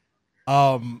here.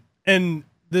 And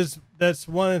that's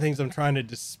one of the things I'm trying to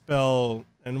dispel,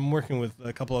 and I'm working with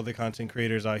a couple other content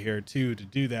creators out here too, to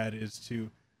do that, is to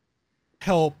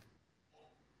help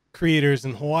creators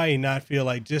in Hawaii not feel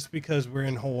like just because we're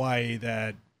in Hawaii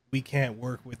that we can't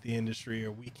work with the industry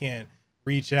or we can't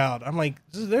reach out. I'm like,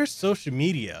 there's social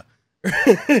media,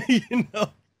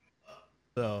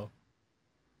 so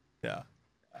yeah.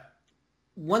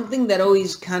 One thing that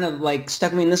always kind of like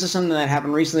stuck me, and this is something that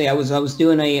happened recently. I was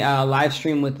doing a live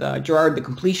stream with Gerard the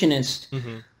Completionist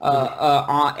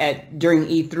during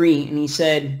E3, and he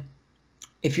said,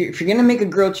 if you're gonna make a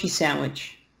grilled cheese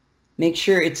sandwich, make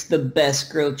sure it's the best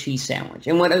grilled cheese sandwich.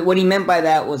 And what he meant by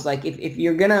that was like, if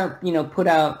you're gonna put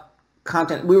out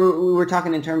content, we were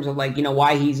talking in terms of like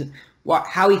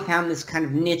how he found this kind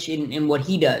of niche in what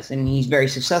he does, and he's very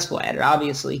successful at it,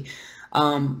 obviously.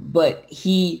 But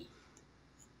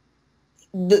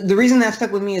the reason that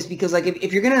stuck with me is because like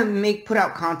if you're gonna put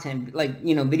out content like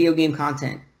video game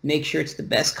content, make sure it's the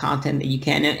best content that you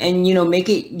can, and make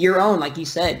it your own, like you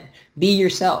said, be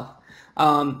yourself.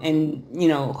 And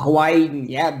Hawaii,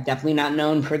 definitely not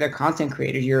known for their content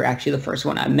creators. You're actually the first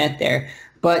one I met there,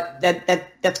 but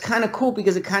that's kind of cool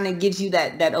because it kind of gives you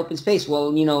that open space.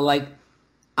 Well, like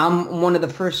I'm one of the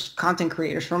first content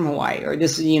creators from Hawaii, or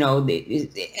this,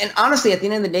 and honestly, at the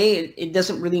end of the day, it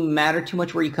doesn't really matter too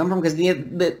much where you come from, because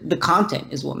the content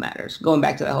is what matters. Going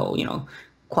back to the whole,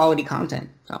 quality content.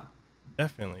 So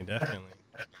definitely.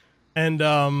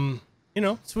 And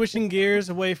switching gears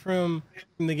away from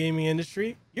the gaming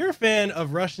industry, you're a fan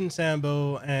of Russian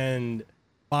Sambo and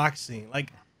boxing,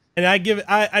 and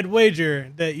I'd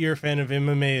wager that you're a fan of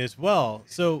MMA as well.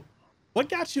 So what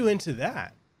got you into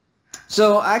that?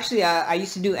 So actually, I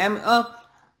used to do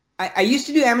I used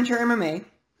to do amateur MMA,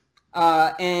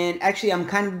 and actually I'm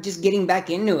kind of just getting back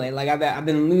into it. Like I've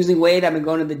been losing weight, I've been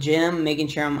going to the gym, making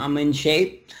sure I'm in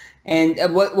shape, and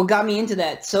what got me into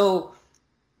that. So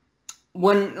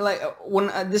when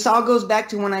this all goes back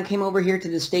to when I came over here to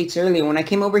the States earlier. When I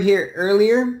came over here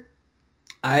earlier,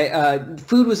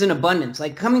 food was in abundance.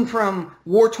 Like coming from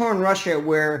war-torn Russia,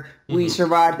 where we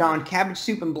survived on cabbage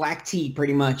soup and black tea,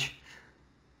 pretty much,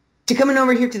 to coming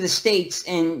over here to the States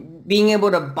and being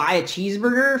able to buy a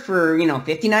cheeseburger for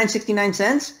 59, 69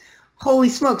 cents. Holy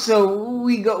smoke! So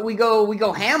we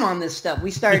go ham on this stuff.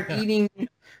 We start eating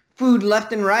food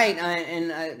left and right,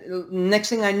 and next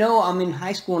thing I know, I'm in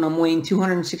high school and I'm weighing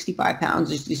 265 pounds.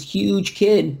 Just this huge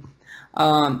kid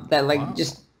that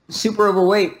just super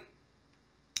overweight.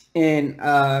 And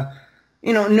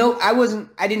No,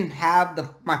 I didn't have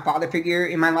my father figure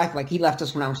in my life. Like he left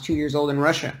us when I was 2 years old in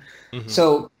Russia. Mm-hmm.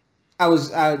 So I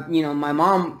was, my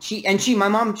mom, she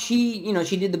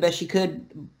did the best she could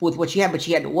with what she had, but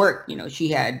she had to work. She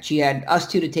had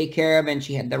us two to take care of, and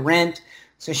she had the rent.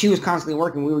 So she was constantly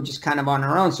working. We were just kind of on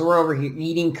our own. So we're over here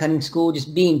eating, cutting school,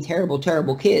 just being terrible,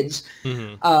 terrible kids.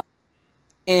 Mm-hmm.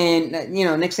 And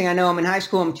next thing I know, I'm in high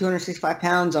school. I'm 265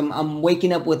 pounds. I'm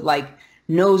waking up with like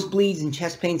nosebleeds and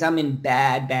chest pains. I'm in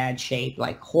bad shape,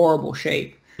 like horrible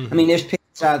shape. Mm-hmm. I mean, there's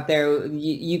pictures out there.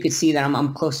 You could see that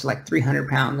I'm close to like 300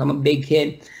 pounds. I'm a big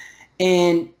kid,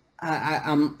 and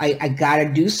I gotta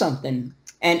do something.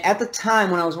 And at the time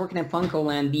when I was working at Funko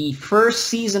Land, the first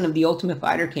season of The Ultimate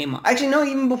Fighter came on. Actually, no,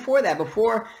 even before that,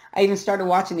 before I even started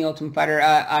watching The Ultimate Fighter,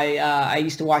 I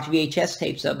used to watch VHS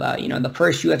tapes of the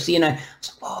first UFC, and I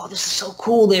was like, "Whoa, this is so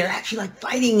cool! They're actually like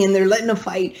fighting, and they're letting them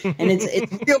fight, and it's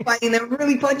real fighting. They're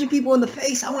really punching people in the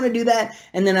face. I want to do that."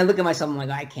 And then I look at myself, I'm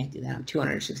like, "I can't do that. I'm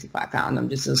 265 pounds. I'm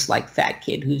just this like fat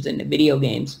kid who's into video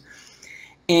games."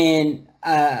 And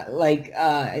it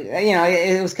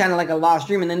was kind of like a lost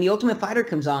dream. And then The Ultimate Fighter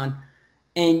comes on,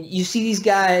 and you see these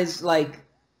guys like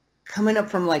coming up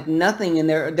from like nothing, and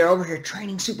they're over here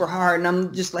training super hard, and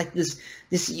I'm just like this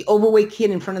overweight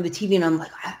kid in front of the TV, and I'm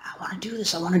like, I want to do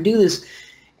this. I want to do this.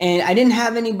 And I didn't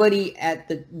have anybody at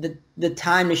the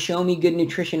time to show me good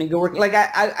nutrition and good work. Like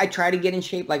I try to get in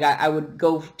shape. Like I would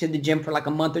go to the gym for like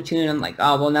a month or two, and I'm like,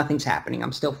 oh well, nothing's happening.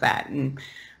 I'm still fat, and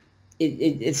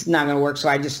it's not going to work. So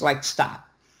I just like stop.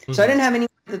 Mm-hmm. So I didn't have any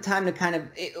at the time to kind of,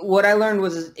 what I learned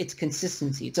was it's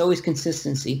consistency. It's always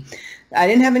consistency. I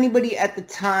didn't have anybody at the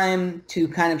time to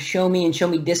kind of show me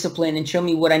discipline and show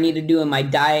me what I need to do in my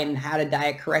diet and how to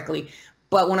diet correctly.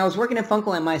 But when I was working at Funko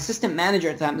Land, my assistant manager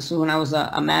at the time, this was when I was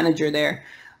a manager there,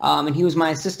 and he was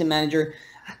my assistant manager.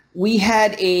 We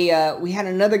had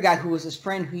another guy who was his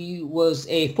friend who was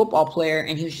a football player,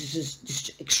 and he was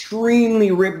just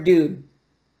extremely ripped dude.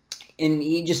 And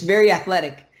he just very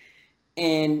athletic,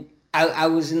 and I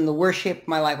was in the worst shape of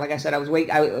my life. Like I said, I'd wake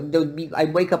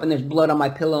up and there's blood on my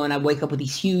pillow, and I'd wake up with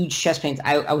these huge chest pains.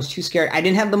 I was too scared. I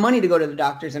didn't have the money to go to the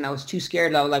doctors, and I was too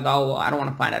scared. I was like, oh well, I don't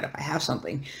want to find out if I have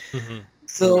something. Mm-hmm.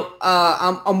 So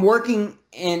I'm working,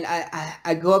 and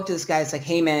I go up to this guy. It's like,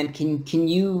 hey man, can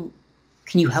you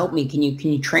help me? Can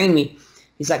you train me?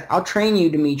 He's like, I'll train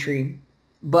you, Dmitry,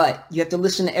 but you have to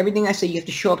listen to everything I say. You have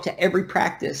to show up to every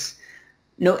practice.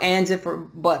 No ands, if, or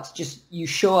buts. Just you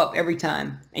show up every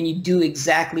time and you do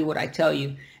exactly what I tell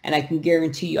you, and I can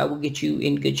guarantee you I will get you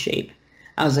in good shape.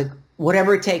 I was like,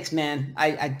 whatever it takes, man.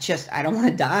 I don't want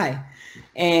to die.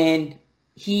 And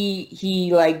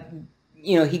he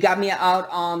got me out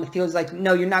on the field. He's like,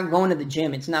 no, you're not going to the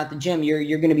gym. It's not the gym.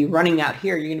 You're going to be running out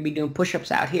here. You're going to be doing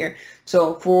push-ups out here.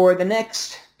 So for the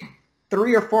next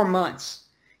 3 or 4 months,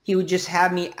 he would just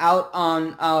have me out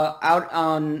on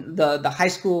the high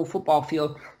school football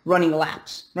field running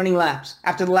laps.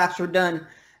 After the laps were done,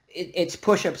 it's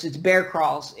push-ups, it's bear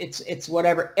crawls, it's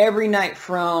whatever. Every night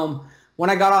from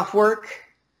when I got off work,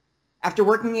 after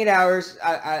working 8 hours,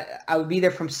 I would be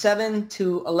there from 7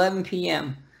 to 11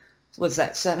 p.m. So what's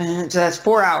that? 7? So that's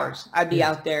 4 hours. I'd be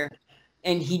out there,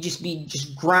 and he'd just be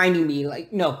grinding me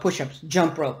like, no, push-ups,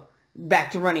 jump rope,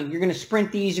 back to running. You're going to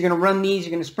sprint these, you're going to run these,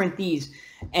 you're going to sprint these.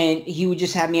 And he would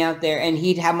just have me out there, and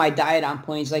he'd have my diet on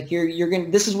point. He's like,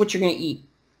 this is what you're going to eat.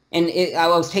 And I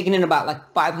was taking in about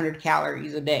like 500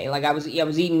 calories a day. Like I was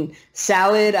eating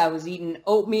salad, I was eating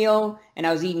oatmeal, and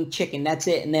I was eating chicken. That's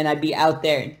it. And then I'd be out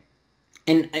there.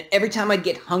 And every time I'd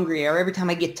get hungry or every time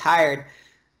I get tired,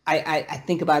 I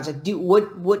think about it. It's like,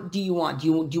 what do you want?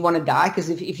 Do you want to die? Because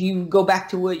if you go back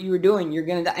to what you were doing, you're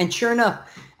going to die. And sure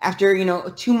enough, after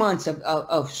 2 months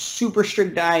of super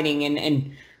strict dieting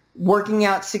and working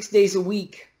out 6 days a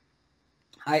week,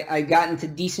 I got into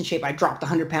decent shape. I dropped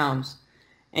 100 pounds.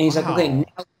 And he's like, okay,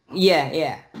 now,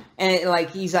 yeah. And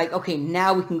he's like, okay,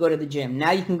 now we can go to the gym.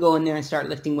 Now you can go in there and start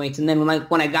lifting weights. And then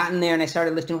when I got in there and I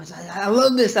started lifting weights, I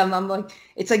love this. I'm like,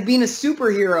 it's like being a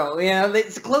superhero.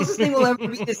 It's the closest thing we'll ever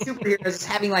be to superheroes is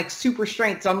having like super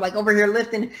strength. So I'm like over here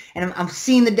lifting, and I'm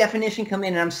seeing the definition come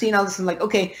in, and I'm seeing all this. I'm like,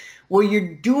 okay, well,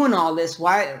 you're doing all this.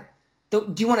 Why?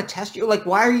 Do you want to test you? Like,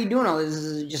 why are you doing all this?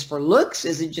 Is it just for looks?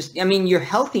 Is it just, you're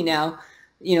healthy now,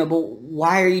 but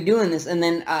why are you doing this? And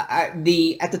then at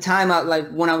the time,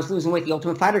 when I was losing weight, the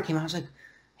Ultimate Fighter came out. I was like,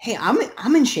 hey,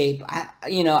 I'm in shape.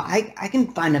 I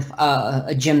can find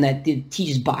a gym that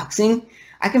teaches boxing.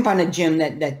 I can find a gym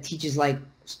that teaches like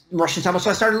Russian sambo. So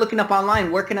I started looking up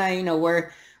online. Where can I,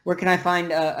 where can I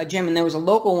find a gym? And there was a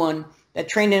local one that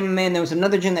trained MMA, and there was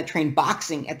another gym that trained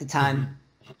boxing at the time.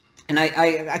 And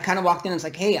I kind of walked in and was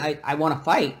like, hey, I want to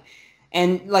fight.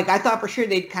 And like I thought for sure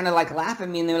they'd kind of like laugh at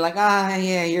me, and they were like, "Ah,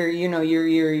 yeah,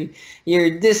 you're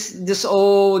this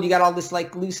old. You got all this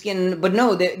like loose skin." But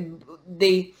no,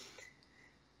 they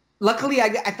luckily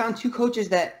I found two coaches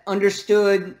that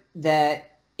understood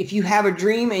that if you have a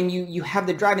dream and you have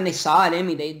the drive, and they saw it in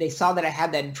me. They saw that I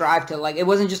had that drive to like. It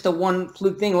wasn't just a one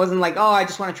fluke thing. It wasn't like, oh, I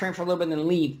just want to train for a little bit and then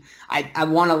leave. I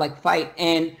want to like fight.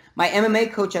 And my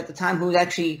MMA coach at the time, who was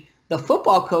actually the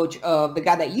football coach of the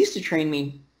guy that used to train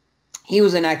me. He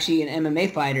was actually an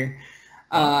MMA fighter,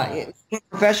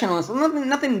 professional. So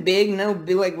nothing big, no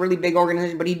big, like really big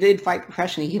organization, but he did fight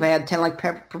professionally. He had 10 like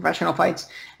professional fights,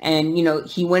 and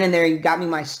he went in there. He got me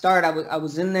my start. I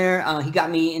was in there. He got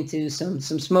me into some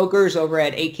smokers over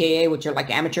at AKA, which are like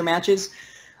amateur matches.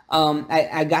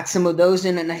 I got some of those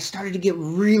in, and I started to get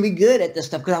really good at this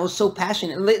stuff because I was so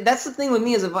passionate. That's the thing with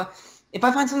me is if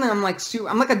I find something I'm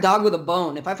like a dog with a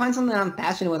bone. If I find something I'm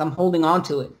passionate with, I'm holding on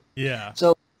to it. Yeah.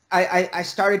 So I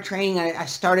started training. I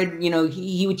started,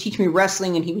 he would teach me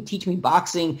wrestling and he would teach me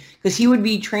boxing because he would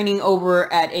be training over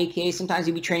at AKA. Sometimes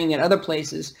he'd be training at other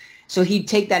places. So he'd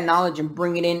take that knowledge and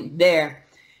bring it in there.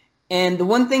 And the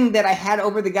one thing that I had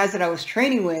over the guys that I was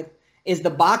training with is the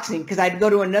boxing, because I'd go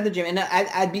to another gym and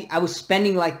I was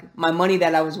spending like my money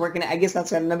that I was working at. I guess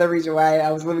that's another reason why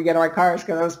I was living in my cars,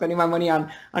 because I was spending my money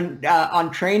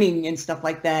on training and stuff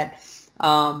like that.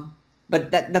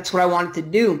 But that's what I wanted to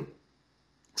do.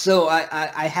 So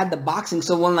I had the boxing.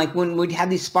 So when we'd have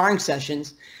these sparring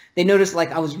sessions, they noticed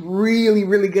like I was really,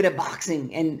 really good at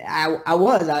boxing, and I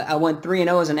went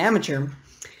 3-0 as an amateur.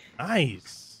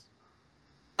 Nice.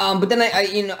 But then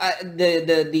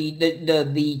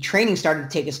the training started to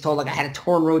take its toll. Like I had a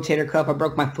torn rotator cuff, I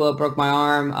broke my foot, broke my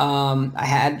arm. I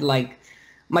had like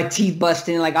my teeth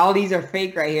busted. Like all these are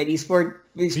fake right here. These four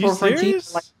front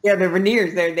teeth, like, yeah, they're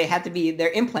veneers. They're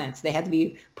implants. They had to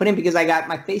be put in because I got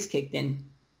my face kicked in.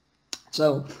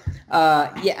 So,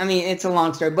 yeah, I mean, it's a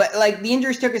long story, but like the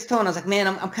injuries took its toll, and I was like, man,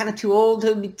 I'm kind of too old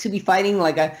to be fighting.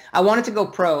 Like I wanted to go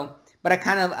pro, but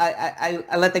I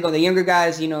let that go. The younger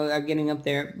guys, are getting up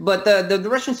there. But the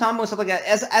Russian Sambo and stuff like that,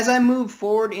 as I moved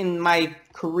forward in my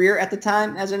career at the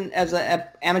time as an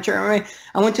amateur MMA,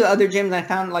 I went to other gyms and I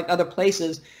found like other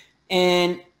places,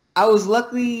 and I was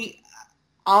lucky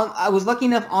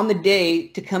enough on the day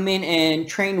to come in and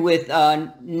train with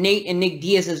Nate and Nick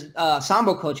Diaz's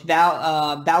Sambo coach,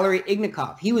 Valery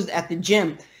Ignikov. He was at the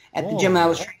gym I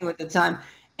was training with at the time.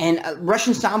 And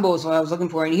Russian Sambo is what I was looking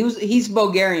for. And he's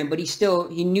Bulgarian, but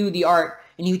he knew the art.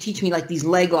 And he would teach me like these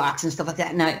leg locks and stuff like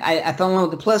that. And I fell in love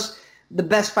with it. Plus, the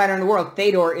best fighter in the world,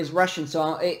 Fedor, is Russian.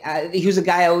 So he was a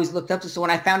guy I always looked up to. So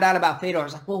when I found out about Fedor, I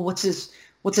was like, well, what's his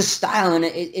style? And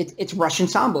it's Russian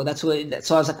Sambo. So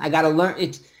I was like, I got to learn.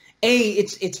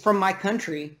 It's from my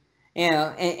country,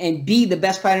 and B, the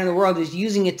best fighter in the world is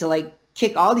using it to like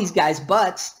kick all these guys'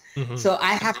 butts. Mm-hmm. So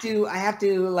I have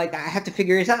to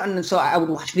figure it out. And so I would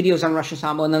watch videos on Russian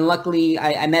Sambo, and then luckily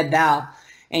I met Val,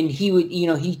 and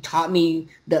he taught me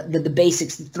the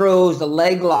basics, the throws, the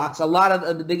leg locks. A lot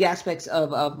of the big aspects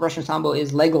of Russian Sambo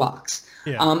is leg locks.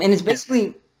 Yeah. And it's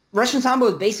basically Russian Sambo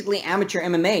is basically amateur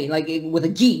MMA, like with a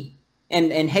gi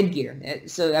and headgear.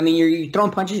 So I mean, you're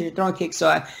throwing punches, you're throwing kicks.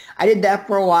 So I did that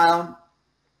for a while.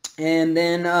 And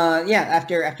then,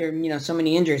 after so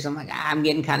many injuries, I'm like, I'm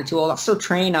getting kind of too old. I'll still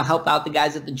train. I'll help out the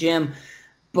guys at the gym,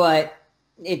 but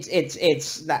it's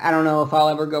I don't know if I'll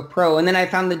ever go pro. And then I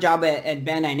found the job at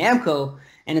Bandai Namco,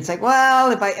 and it's like,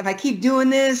 well, if I keep doing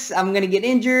this, I'm gonna get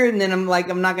injured, and then I'm not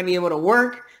gonna be able to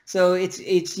work. So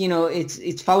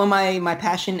it's follow my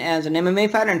passion as an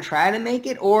MMA fighter and try to make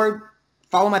it, or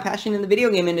follow my passion in the video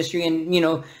game industry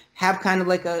and have kind of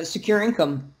like a secure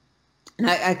income. And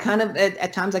I kind of,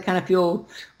 at times, I kind of feel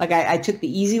like I took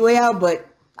the easy way out, but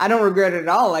I don't regret it at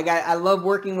all. Like, I love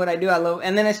working what I do.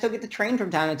 And then I still get to train from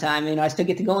time to time. I still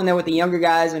get to go in there with the younger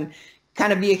guys and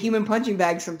kind of be a human punching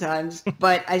bag sometimes.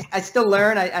 But I still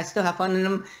learn. I still have fun in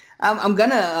them. I'm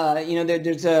gonna,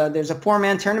 there's a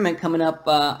 4-man tournament coming up,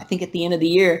 I think at the end of the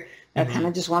year. I kind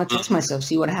of just want to test myself,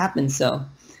 see what happens. So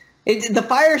the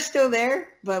fire's still there,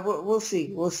 but we'll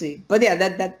see. We'll see. But yeah,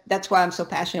 that's why I'm so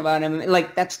passionate about MMA.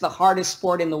 Like, that's the hardest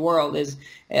sport in the world is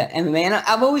MMA. And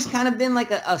I've always kind of been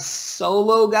like a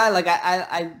solo guy. Like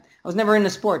I was never into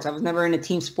sports. I was never into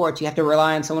team sports. You have to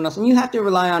rely on someone else, and you have to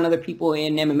rely on other people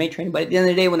in MMA training. But at the end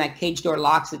of the day, when that cage door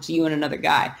locks, it's you and another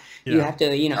guy. Yeah. You have to,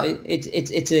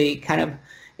 it's a kind of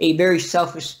a very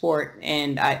selfish sport,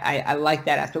 and I like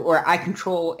that aspect where I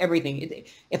control everything.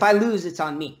 If I lose, it's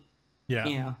on me.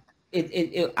 Yeah.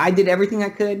 I did everything I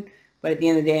could, but at the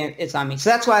end of the day, it's on me. So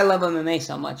that's why I love MMA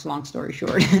so much. Long story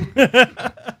short.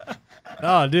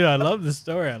 Oh, dude, I love the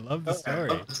story.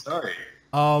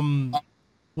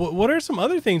 What are some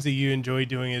other things that you enjoy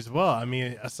doing as well? I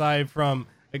mean, aside from,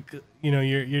 like,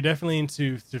 you're definitely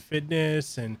into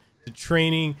fitness and to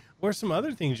training. What are some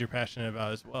other things you're passionate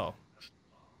about as well?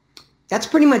 That's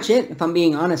pretty much it, if I'm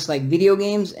being honest. Like video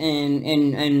games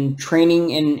and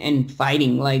training and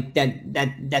fighting, like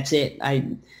that's it.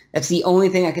 That's the only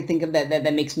thing I could think of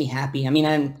that makes me happy. I mean,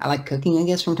 I like cooking, I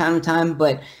guess, from time to time,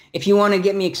 but if you want to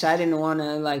get me excited and want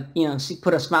to, like,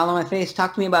 put a smile on my face,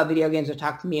 talk to me about video games or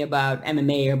talk to me about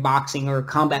MMA or boxing or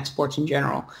combat sports in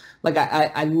general. Like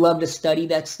I love to study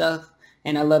that stuff,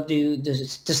 and I love to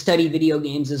study video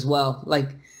games as well. Like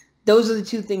those are the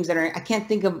two things that I can't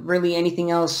think of really anything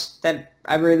else that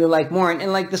I really like more.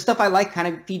 And like the stuff I like kind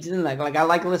of feeds in, like I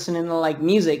like listening to like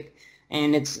music,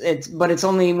 and but it's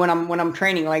only when I'm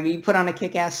training. Like you put on a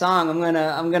kick-ass song,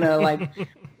 I'm gonna like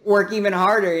work even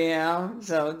harder,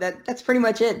 So that's pretty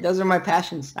much it. Those are my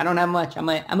passions. I don't have much. I'm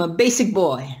a basic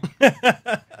boy.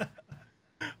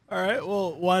 All right.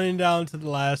 Well, winding down to the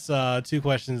last two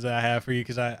questions that I have for you,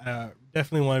 because I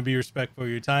definitely want to be respectful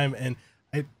of your time, and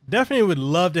I definitely would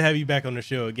love to have you back on the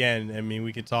show again. I mean,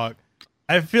 we could talk.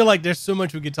 I feel like there's so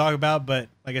much we could talk about, but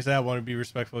like I said, I want to be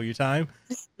respectful of your time.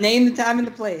 Name the time and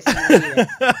the place.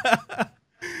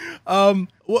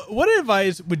 What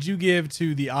advice would you give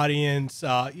to the audience,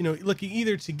 looking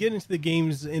either to get into the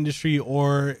games industry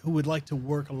or who would like to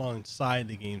work alongside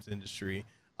the games industry?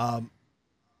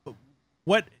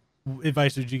 What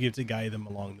advice would you give to guide them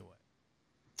along the way?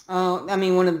 I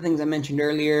mean, one of the things I mentioned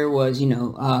earlier was,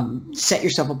 set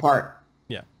yourself apart.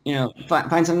 Yeah.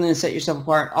 Find something to set yourself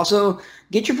apart. Also,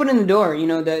 get your foot in the door.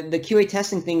 The QA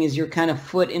testing thing is your kind of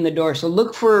foot in the door. So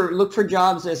look for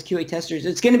jobs as QA testers.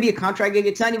 It's going to be a contract gig.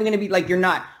 It's not even going to be like you're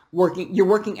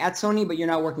working at Sony, but you're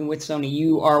not working with Sony.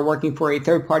 You are working for a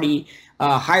third-party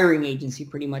hiring agency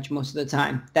pretty much most of the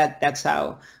time. That's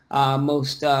how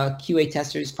most QA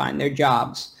testers find their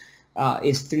jobs.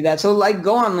 Is through that. So like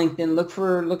go on LinkedIn, look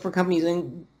for companies,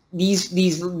 and these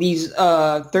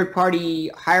third-party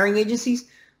hiring agencies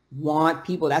want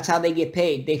people. That's how they get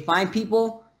paid. They find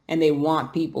people and they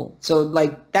want people. So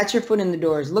like that's your foot in the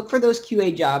doors. Look for those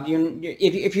QA jobs.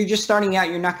 If you're just starting out,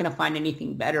 you're not going to find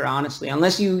anything better, honestly,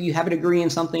 unless you have a degree in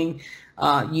something.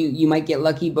 You might get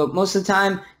lucky, but most of the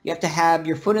time you have to have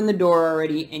your foot in the door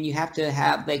already, and you have to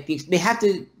have like they have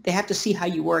to see how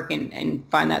you work and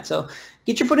find that. So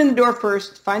get your foot in the door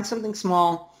first, find something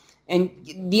small. And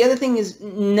the other thing is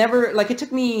never, like, it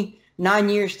took me 9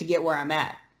 years to get where I'm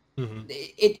at. Mm-hmm.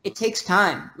 It takes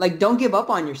time. Like, don't give up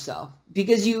on yourself,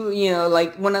 because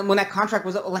like when that contract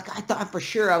was up, like I thought for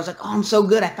sure, I was like, oh, I'm so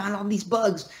good, I found all these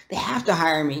bugs, they have to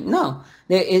hire me. No,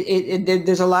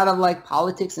 there's a lot of like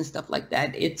politics and stuff like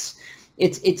that. It's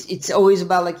always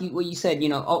about like what you said,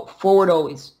 forward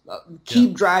always,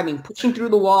 keep driving, pushing through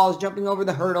the walls, jumping over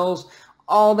the hurdles,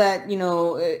 all that,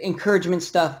 encouragement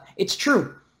stuff. It's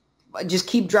true. Just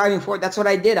keep driving forward. That's what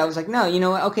I did. I was like, no,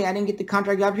 okay, I didn't get the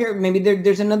contract job here. Maybe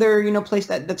there's another, place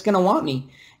that's going to want me,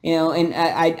 and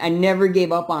I never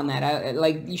gave up on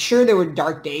that. Sure, there were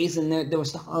dark days, and there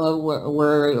was stuff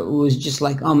where it was just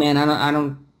like, oh man, I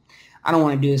don't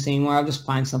want to do this anymore. I'll just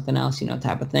find something else,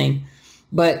 type of thing.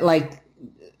 But like,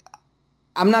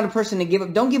 I'm not a person to give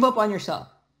up. Don't give up on yourself.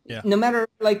 Yeah. No matter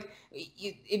like,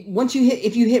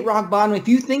 if you hit rock bottom, if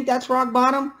you think that's rock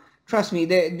bottom, trust me,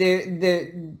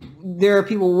 there are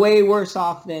people way worse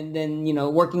off than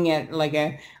working at like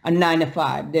a 9 to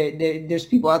 5. There's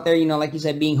people out there, like you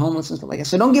said, being homeless and stuff like that.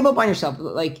 So don't give up on yourself.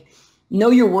 Like, know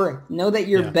your worth. Know that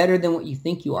you're better than what you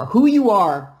think you are. Who you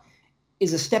are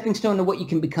is a stepping stone to what you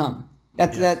can become.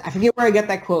 That I forget where I got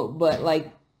that quote, but like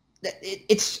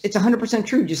it's 100%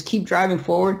 true. Just keep driving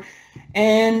forward.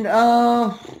 And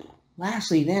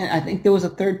lastly, then I think there was a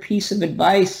third piece of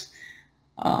advice.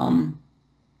 I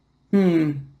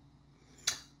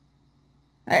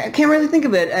can't really think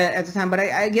of it at the time, but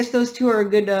I guess those two are a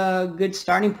good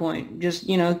starting point. Just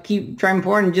keep driving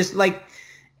forward, and just like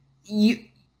you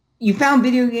found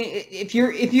video game. If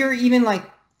you're even like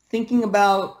thinking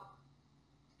about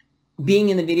being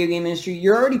in the video game industry,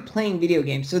 you're already playing video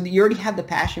games, so you already have the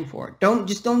passion for it. Don't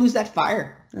lose that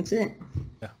fire. That's it.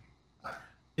 Yeah.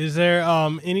 Is there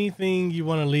anything you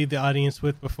want to leave the audience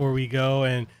with before we go?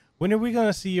 And when are we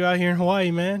gonna see you out here in Hawaii,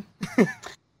 man?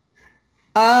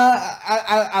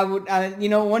 I would,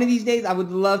 one of these days I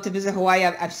would love to visit Hawaii.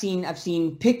 I've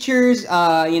seen pictures.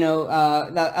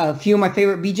 A few of my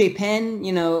favorite BJ Penn.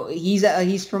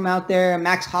 He's from out there.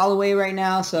 Max Holloway right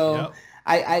now. So. Yep.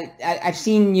 I've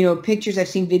seen, you know, pictures, I've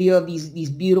seen video of these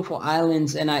beautiful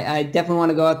islands, and I definitely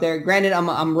want to go out there. Granted,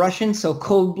 I'm Russian,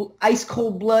 so ice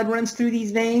cold blood runs through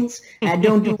these veins. And I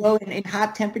don't do well in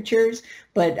hot temperatures,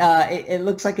 but it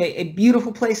looks like a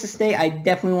beautiful place to stay. I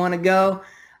definitely want to go.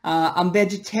 I'm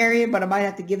vegetarian, but I might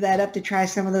have to give that up to try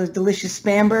some of those delicious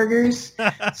spam burgers.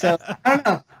 So I don't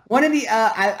know. One of the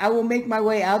I will make my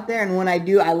way out there, and when I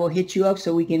do, I will hit you up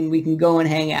so we can go and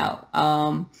hang out.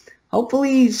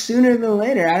 Hopefully sooner than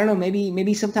later. I don't know.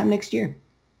 Maybe sometime next year.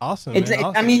 Awesome.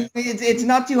 Awesome. I mean, it's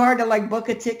not too hard to like book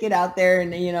a ticket out there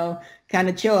and, you know, kind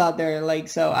of chill out there. Like,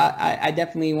 so I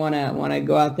definitely want to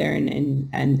go out there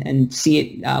and see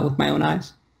it with my own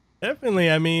eyes. Definitely.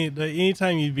 I mean,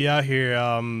 anytime you'd be out here,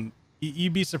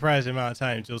 you'd be surprised the amount of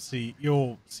times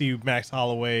you'll see Max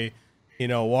Holloway, you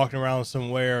know, walking around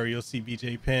somewhere, or you'll see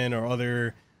BJ Penn or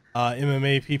other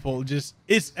MMA people. That's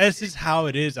just how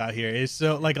it is out here. It's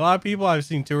so, like, a lot of people, I've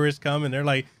seen tourists come and they're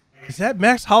like, "Is that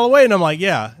Max Holloway?" And I'm like,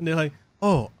 "Yeah." And they're like,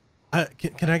 "Oh,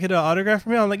 can I get an autograph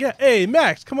from you?" I'm like, "Yeah, hey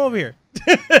Max, come over here."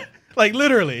 Like,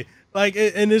 literally, like,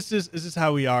 and it's just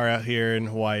how we are out here in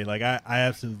Hawaii. Like, I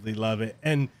absolutely love it.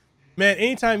 And man,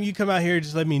 anytime you come out here,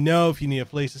 just let me know. If you need a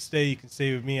place to stay, you can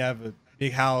stay with me. I have a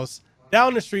big house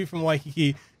down the street from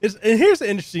Waikiki. And here's the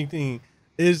interesting thing,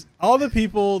 is all the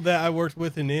people that I worked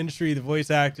with in the industry, the voice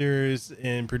actors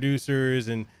and producers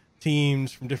and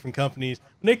teams from different companies,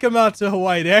 when they come out to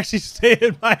Hawaii, they actually stay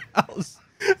at my house.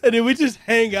 And then we just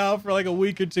hang out for like a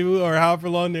week or two, or however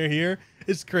long they're here.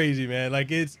 It's crazy, man.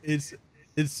 Like, it's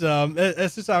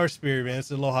that's just our spirit, man. It's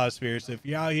the Aloha spirit. So if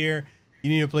you're out here, you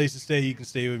need a place to stay, you can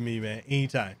stay with me, man,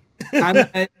 anytime.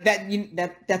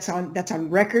 That's on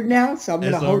record now, so I'm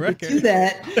gonna hold you to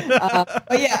that.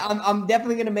 But yeah, I'm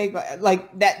definitely gonna make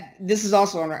like that. This is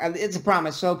also it's a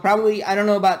promise. So probably, I don't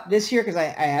know about this year because I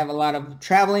have a lot of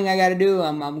traveling I got to do.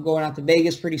 I'm going out to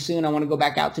Vegas pretty soon. I want to go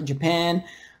back out to Japan.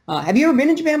 Have you ever been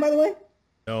in Japan, by the way?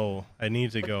 No, I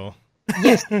need to go.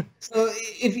 Yes. So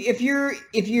if you're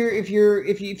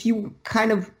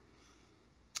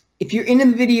in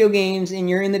the video games and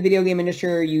you're in the video game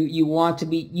industry, or you want to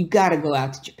be, you got to go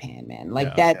out to Japan, man.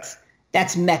 Like,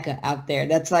 that's Mecca out there.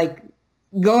 That's like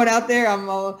going out there. I'm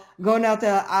going out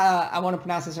to, I want to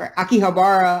pronounce this right,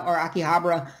 Akihabara or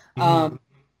Akihabara,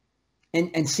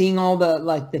 and seeing all the,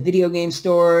 like, the video game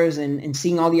stores and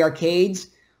seeing all the arcades.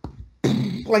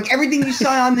 Like, everything you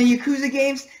saw on the Yakuza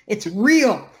games, it's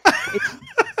real. It's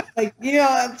like, you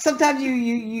know, sometimes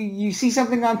you see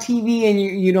something on TV and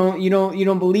you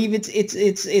don't believe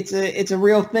it's a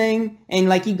real thing, and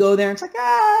like you go there and it's like,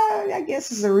 I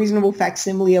guess it's a reasonable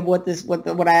facsimile of what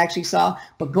I actually saw.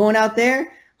 But going out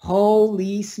there,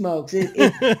 holy smokes!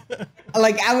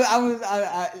 Like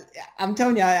I'm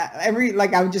telling you,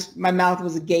 my mouth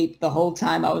was agape the whole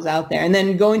time I was out there. And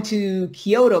then going to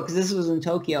Kyoto, because this was in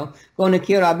Tokyo. Going to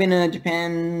Kyoto, I've been to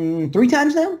Japan 3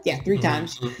 times now. Yeah, 3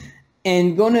 times.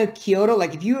 And going to Kyoto,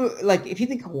 like if you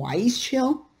think Hawaii's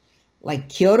chill, like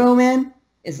Kyoto, man,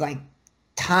 is like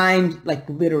time, like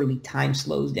literally time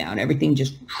slows down. Everything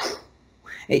just,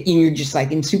 and you're just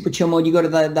like in super chill mode. You go to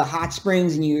the hot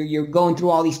springs and you're going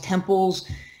through all these temples,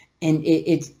 and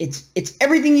it's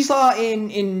everything you saw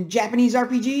in Japanese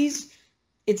RPGs.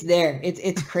 It's there.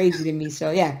 It's crazy to me.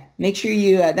 So yeah, make sure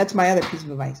you. That's my other piece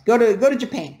of advice. Go to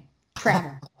Japan.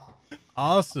 Travel.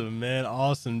 Awesome, man.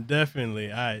 Awesome.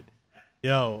 Definitely. All right.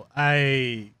 Yo,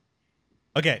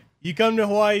 okay, you come to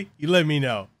Hawaii, you let me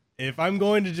know. If I'm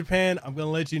going to Japan, I'm going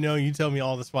to let you know. You tell me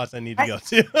all the spots I need to go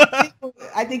to.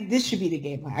 I think this should be the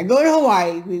game plan. I go to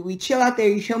Hawaii, we chill out there,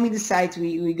 you show me the sights,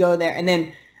 we go there, and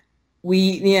then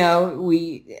we hit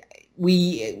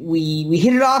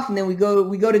it off, and then we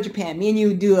go to Japan. Me and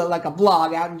you do a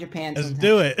vlog out in Japan sometime. Let's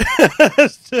do it.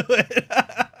 Let's do it.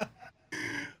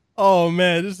 Oh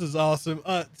man, this is awesome.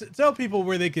 Tell people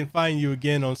where they can find you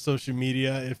again on social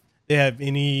media if they have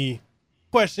any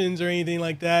questions or anything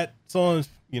like that. So,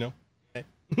 you know.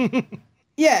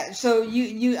 Yeah, so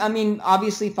I mean,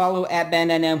 obviously follow at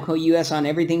Bandai Namco US on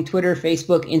everything: Twitter,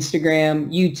 Facebook,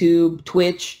 Instagram, YouTube,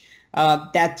 Twitch.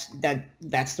 That's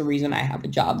the reason I have a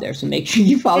job there. So make sure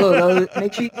you follow those.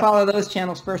 Make sure you follow those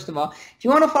channels first of all. If you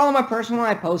want to follow my personal,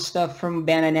 I post stuff from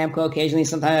Bandai Namco occasionally.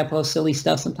 Sometimes I post silly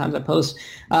stuff. Sometimes I post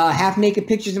half naked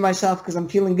pictures of myself because I'm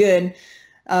feeling good.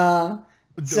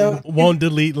 So won't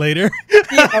delete later.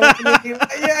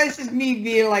 Yeah, it's just me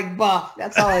being like buff.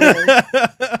 That's all it is.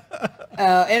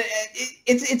 And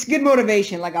it's good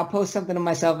motivation. Like, I'll post something of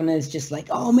myself and it's just like,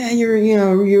 oh man, you're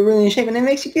really in shape, and it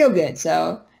makes you feel good.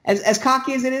 So as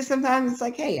cocky as it is sometimes, it's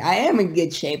like, hey, I am in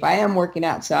good shape. I am working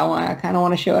out, so I kind of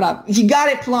want to show it up. You got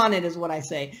it, flaunt it, is what I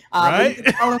say. Right? You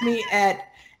can follow me at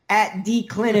at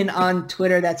Khlynin on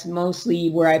Twitter. That's mostly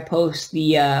where I post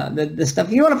the stuff.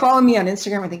 If you want to follow me on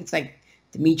Instagram, I think it's like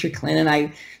Dmitry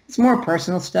Khlynin. It's more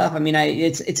personal stuff. I mean,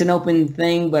 it's an open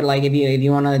thing, but like if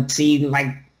you want to see like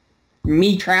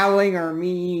me traveling or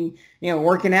me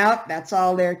working out, that's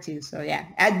all there too. So yeah,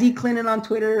 at Khlynin on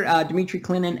Twitter, Dmitry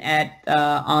Khlynin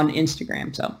on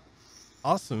Instagram. So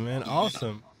awesome, man,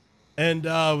 awesome. And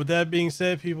with that being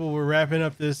said, people, we're wrapping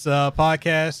up this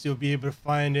podcast. You'll be able to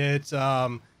find it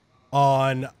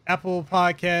on Apple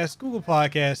Podcasts, Google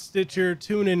Podcasts, Stitcher,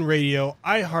 TuneIn Radio,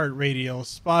 iHeartRadio,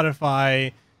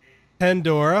 Spotify,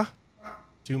 Pandora.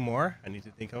 2 more. I need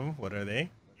to think of them. What are they?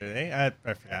 I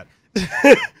forgot.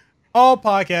 All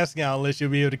podcasting outlets, you'll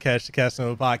be able to catch the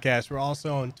Casanova podcast. We're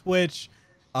also on Twitch,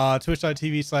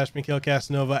 twitch.tv/Mikhail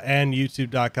Casanova and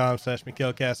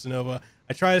youtube.com/Mikhail Casanova.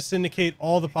 I try to syndicate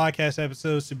all the podcast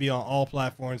episodes to be on all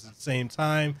platforms at the same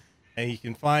time, and you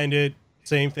can find it.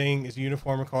 Same thing is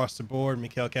uniform across the board,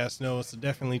 Mikhail Casanova, so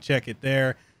definitely check it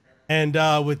there. And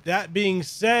with that being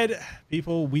said,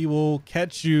 people, we will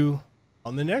catch you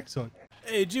on the next one.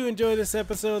 Hey, did you enjoy this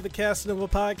episode of the Casanova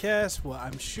podcast? Well,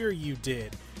 I'm sure you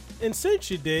did. And since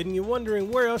you did, and you're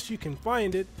wondering where else you can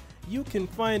find it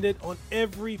on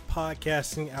every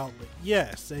podcasting outlet.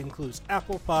 Yes, that includes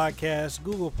Apple Podcasts,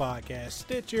 Google Podcasts,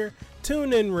 Stitcher,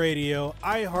 TuneIn Radio,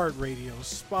 iHeartRadio,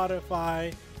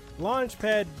 Spotify,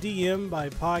 Launchpad DM by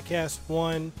Podcast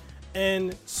One,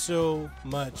 and so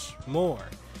much more.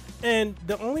 And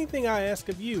the only thing I ask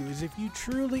of you is if you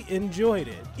truly enjoyed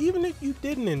it, even if you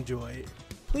didn't enjoy it,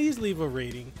 please leave a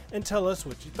rating and tell us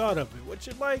what you thought of it, what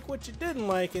you like, what you didn't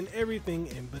like, and everything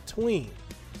in between.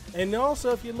 And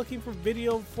also, if you're looking for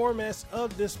video formats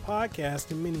of this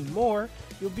podcast and many more,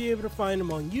 you'll be able to find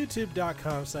them on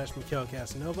youtube.com/Mikhail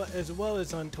Casanova, as well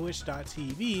as on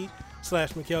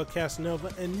twitch.tv/Mikhail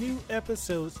Casanova, and new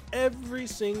episodes every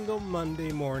single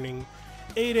Monday morning,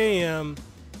 8 a.m.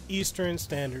 Eastern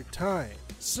Standard Time.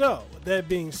 So, with that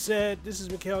being said, this is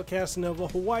Mikhail Casanova,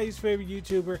 Hawaii's favorite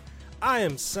YouTuber. I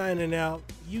am signing out.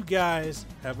 You guys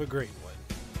have a great one.